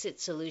fix-it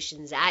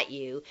solutions at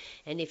you,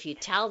 and if you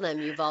tell them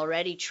you've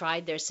already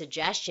tried their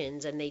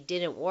suggestions and they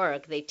didn't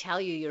work, they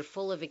tell you you're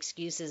full of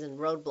excuses and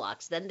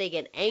roadblocks. Then they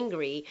get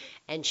angry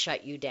and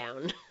shut you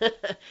down.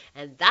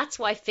 And that's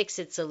why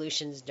fix-it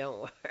solutions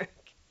don't work.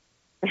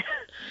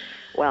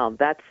 Well,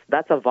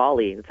 that's a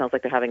volley. It sounds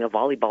like they're having a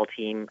volleyball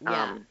team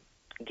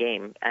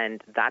game,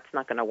 and that's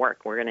not going to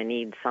work. We're going to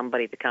need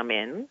somebody to come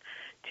in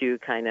to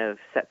kind of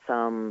set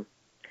some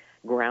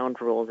ground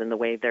rules in the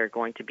way they're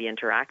going to be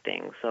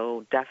interacting.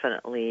 So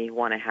definitely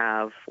want to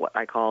have what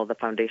I call the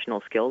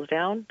foundational skills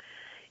down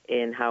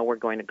in how we're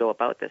going to go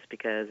about this,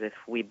 because if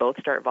we both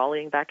start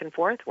volleying back and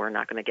forth, we're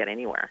not going to get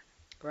anywhere.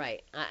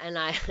 Right. And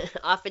I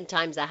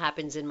oftentimes that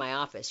happens in my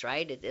office,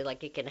 right?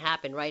 It can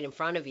happen right in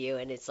front of you,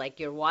 and it's like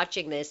you're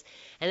watching this,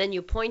 and then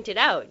you point it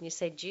out, and you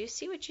say, do you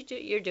see what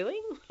you're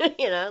doing?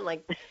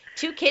 Like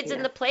two kids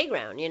in the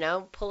playground,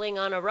 pulling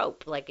on a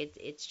rope. Like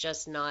it's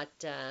just not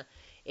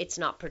it's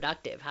not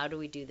productive. How do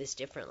we do this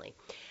differently?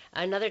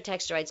 Another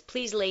texter writes,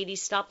 please,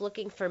 ladies, stop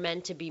looking for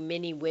men to be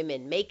mini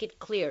women. Make it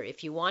clear.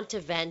 If you want to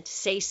vent,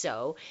 say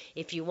so.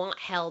 If you want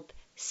help,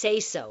 say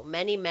so.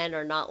 Many men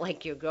are not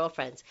like your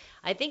girlfriends.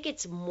 I think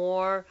it's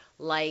more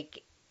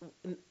like,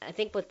 I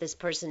think what this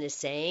person is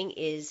saying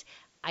is,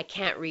 I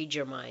can't read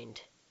your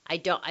mind. I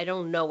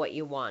don't know what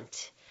you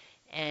want.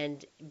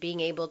 And being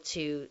able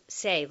to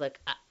say, look,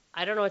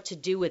 I don't know what to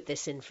do with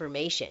this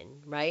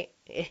information, right?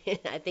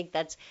 I think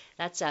that's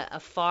a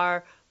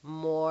far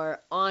more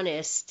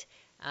honest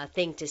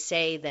thing to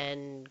say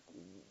than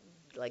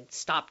like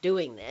stop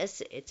doing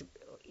this. It's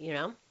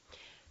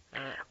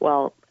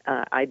Well,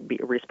 I'd be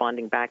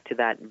responding back to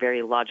that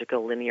very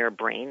logical linear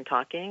brain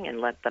talking and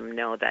let them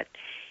know that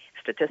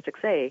statistics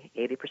say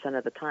 80%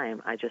 of the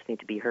time I just need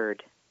to be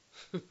heard.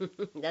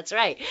 That's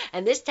right.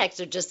 And this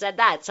texter just said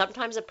that.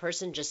 Sometimes a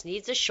person just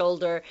needs a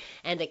shoulder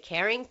and a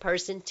caring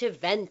person to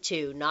vent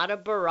to, not a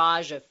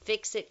barrage of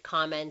fix-it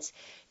comments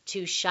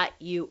to shut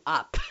you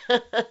up.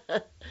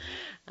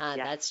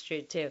 That's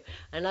true, too.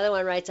 Another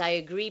one writes, I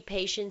agree,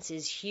 patience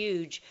is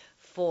huge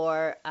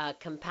for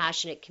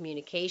compassionate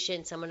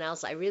communication. Someone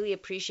else, I really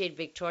appreciate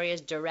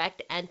Victoria's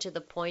direct and to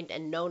the point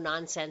and no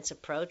nonsense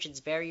approach.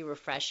 It's very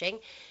refreshing.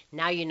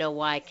 Now you know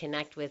why I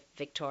connect with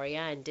Victoria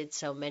and did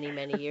so many,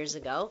 many years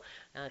ago.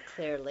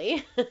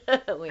 Clearly,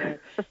 we're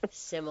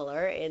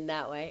similar in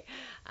that way.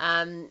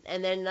 And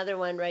then another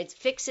one writes,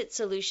 fix-it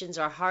solutions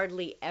are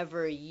hardly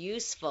ever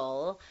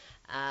useful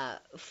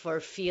for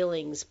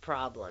feelings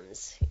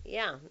problems.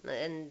 Yeah,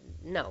 and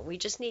no, we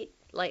just need,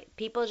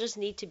 people just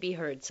need to be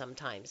heard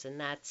sometimes, and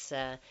that's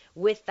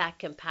with that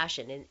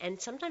compassion,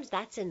 and sometimes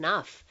that's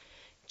enough,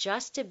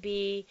 just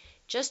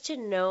to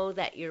know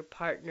that your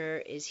partner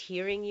is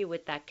hearing you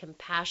with that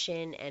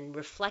compassion and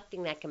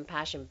reflecting that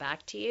compassion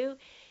back to you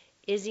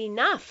is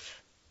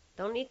enough.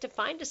 Don't need to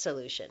find a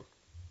solution.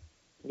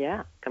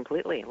 Yeah,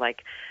 completely.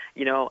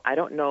 I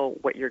don't know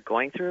what you're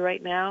going through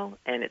right now,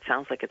 and it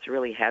sounds like it's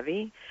really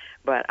heavy,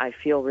 but I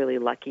feel really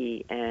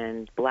lucky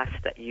and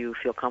blessed that you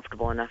feel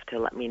comfortable enough to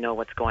let me know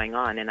what's going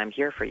on, and I'm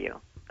here for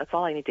you. That's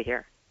all I need to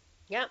hear.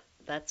 Yeah,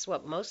 that's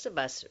what most of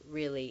us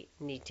really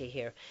need to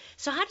hear.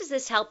 So how does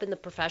this help in the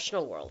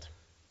professional world?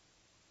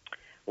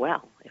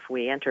 Well, if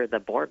we enter the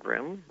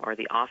boardroom or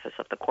the office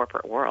of the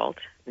corporate world,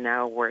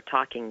 now we're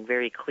talking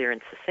very clear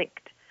and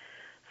succinct.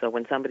 So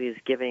when somebody is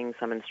giving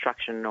some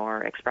instruction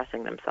or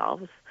expressing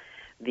themselves,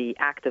 the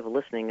act of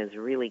listening is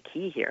really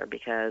key here,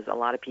 because a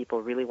lot of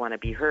people really want to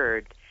be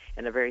heard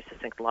in a very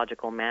succinct,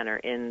 logical manner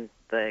in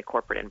the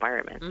corporate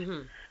environment.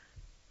 Mm-hmm.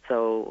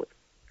 So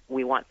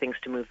we want things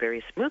to move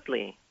very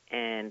smoothly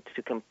and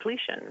to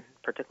completion,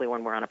 particularly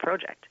when we're on a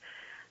project.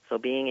 So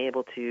being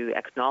able to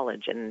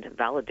acknowledge and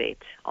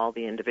validate all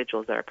the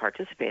individuals that are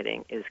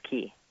participating is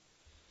key.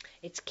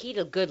 It's key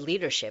to good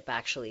leadership,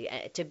 actually,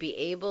 to be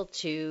able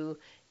to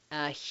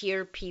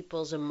hear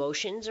people's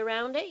emotions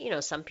around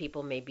it. Some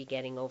people may be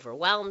getting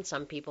overwhelmed.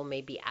 Some people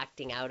may be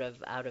acting out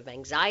of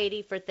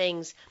anxiety for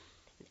things.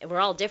 We're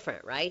all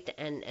different, right?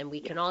 And we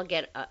can all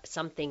get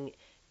something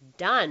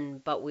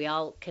done, but we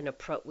all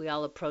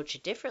approach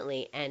it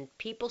differently. And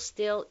people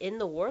still in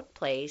the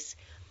workplace,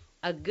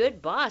 a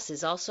good boss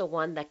is also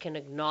one that can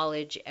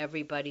acknowledge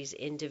everybody's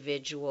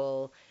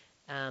individual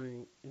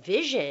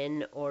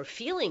vision or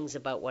feelings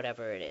about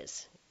whatever it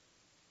is.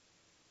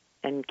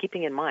 And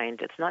keeping in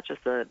mind, it's not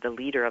just the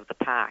leader of the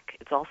pack,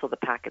 it's also the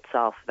pack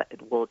itself that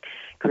will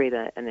create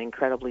an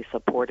incredibly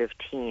supportive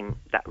team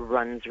that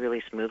runs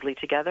really smoothly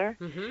together,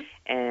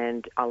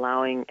 and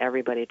allowing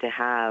everybody to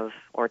have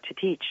or to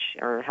teach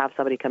or have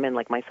somebody come in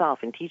like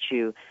myself and teach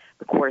you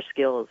the core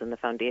skills and the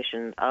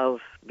foundation of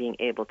being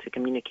able to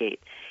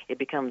communicate. It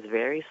becomes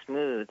very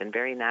smooth and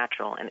very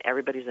natural, and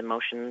everybody's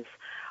emotions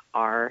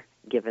are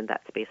given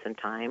that space and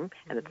time,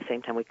 and at the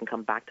same time we can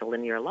come back to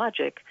linear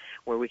logic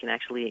where we can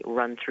actually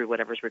run through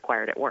whatever's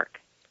required at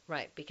work.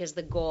 Right, because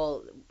the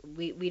goal,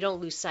 we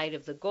don't lose sight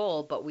of the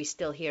goal, but we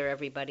still hear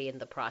everybody in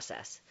the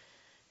process.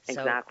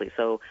 Exactly.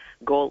 So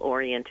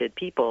goal-oriented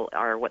people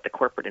are what the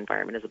corporate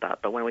environment is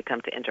about. But when we come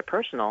to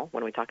interpersonal,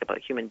 when we talk about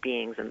human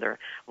beings and their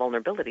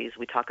vulnerabilities,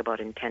 we talk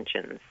about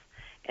intentions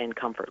and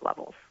comfort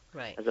levels.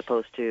 Right. As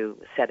opposed to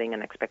setting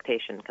an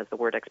expectation, because the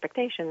word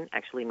expectation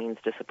actually means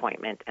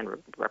disappointment and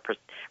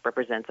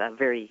represents a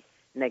very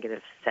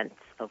negative sense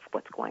of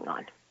what's going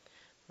on.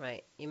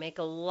 Right. You make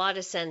a lot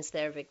of sense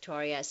there,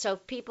 Viktoria. So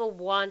if people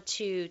want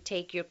to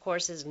take your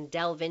courses and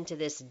delve into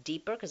this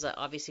deeper, because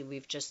obviously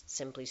we've just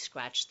simply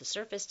scratched the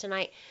surface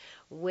tonight,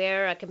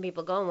 where can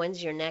people go, and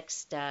when's your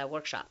next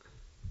workshop?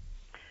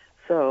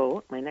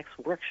 So my next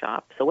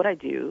workshop, so what I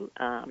do,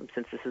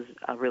 since this is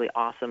a really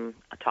awesome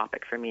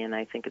topic for me and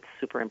I think it's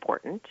super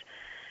important,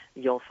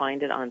 you'll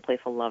find it on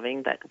Playful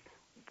Loving that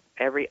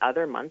every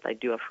other month I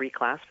do a free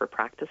class for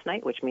practice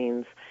night, which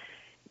means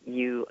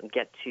you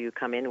get to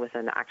come in with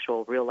an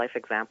actual real-life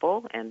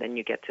example, and then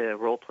you get to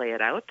role-play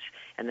it out,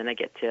 and then I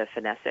get to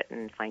finesse it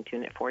and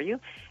fine-tune it for you.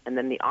 And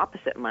then the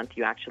opposite month,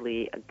 you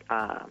actually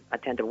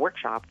attend a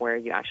workshop where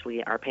you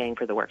actually are paying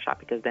for the workshop,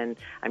 because then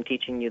I'm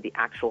teaching you the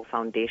actual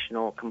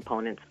foundational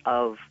components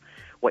of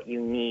what you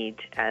need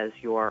as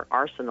your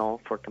arsenal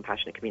for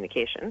compassionate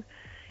communication.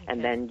 Okay.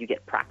 And then you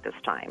get practice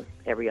time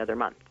every other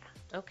month.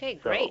 Okay,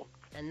 great.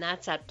 And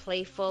that's at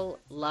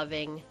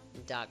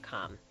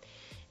playfulloving.com.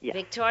 Yes.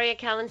 Viktoria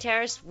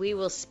Kalenteris, we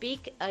will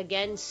speak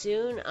again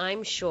soon,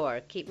 I'm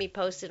sure. Keep me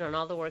posted on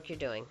all the work you're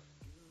doing.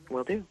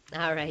 Will do.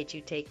 All right, you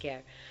take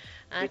care.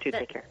 You too,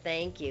 take care.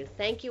 Thank you.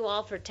 Thank you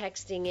all for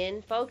texting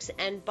in, folks.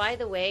 And by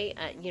the way,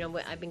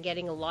 I've been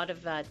getting a lot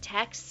of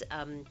texts,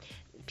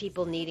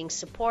 people needing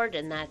support,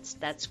 and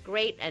that's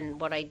great.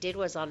 And what I did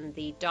was on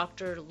the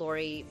Dr.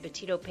 Laurie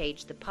Betito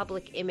page, the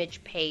public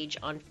image page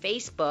on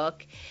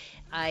Facebook,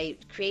 I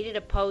created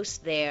a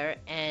post there,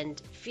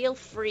 and feel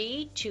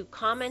free to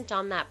comment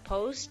on that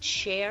post,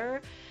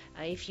 share.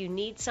 If you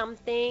need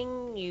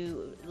something,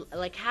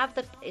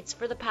 it's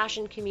for the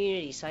Passion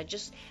community. So I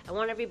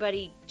want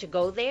everybody to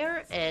go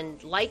there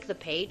and like the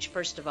page,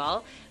 first of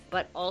all,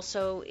 but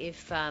also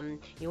if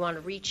you want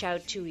to reach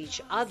out to each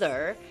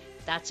other,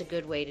 that's a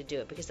good way to do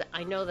it, because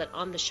I know that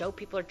on the show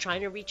people are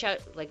trying to reach out,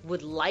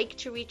 would like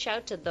to reach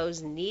out to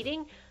those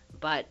needing,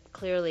 but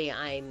clearly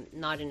I'm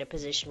not in a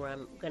position where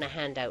I'm going to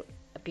hand out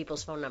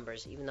people's phone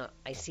numbers, even though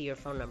I see your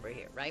phone number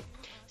here, right?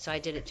 So I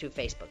did it through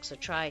Facebook. So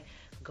try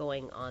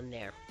going on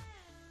there.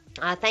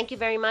 Thank you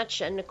very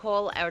much,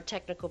 Nicole, our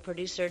technical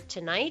producer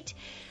tonight.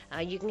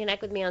 You can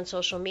connect with me on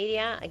social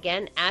media,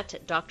 again,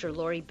 at Dr.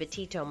 Laurie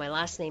Betito. My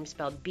last name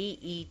spelled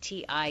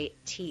Betito,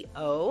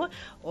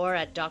 or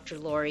at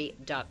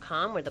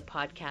drlaurie.com, where the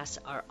podcasts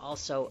are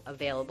also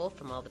available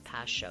from all the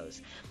past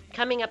shows.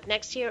 Coming up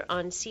next here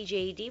on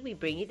CJAD, we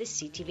bring you the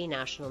CTV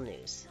National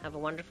News. Have a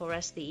wonderful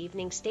rest of the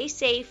evening. Stay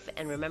safe,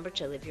 and remember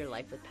to live your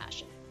life with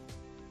passion.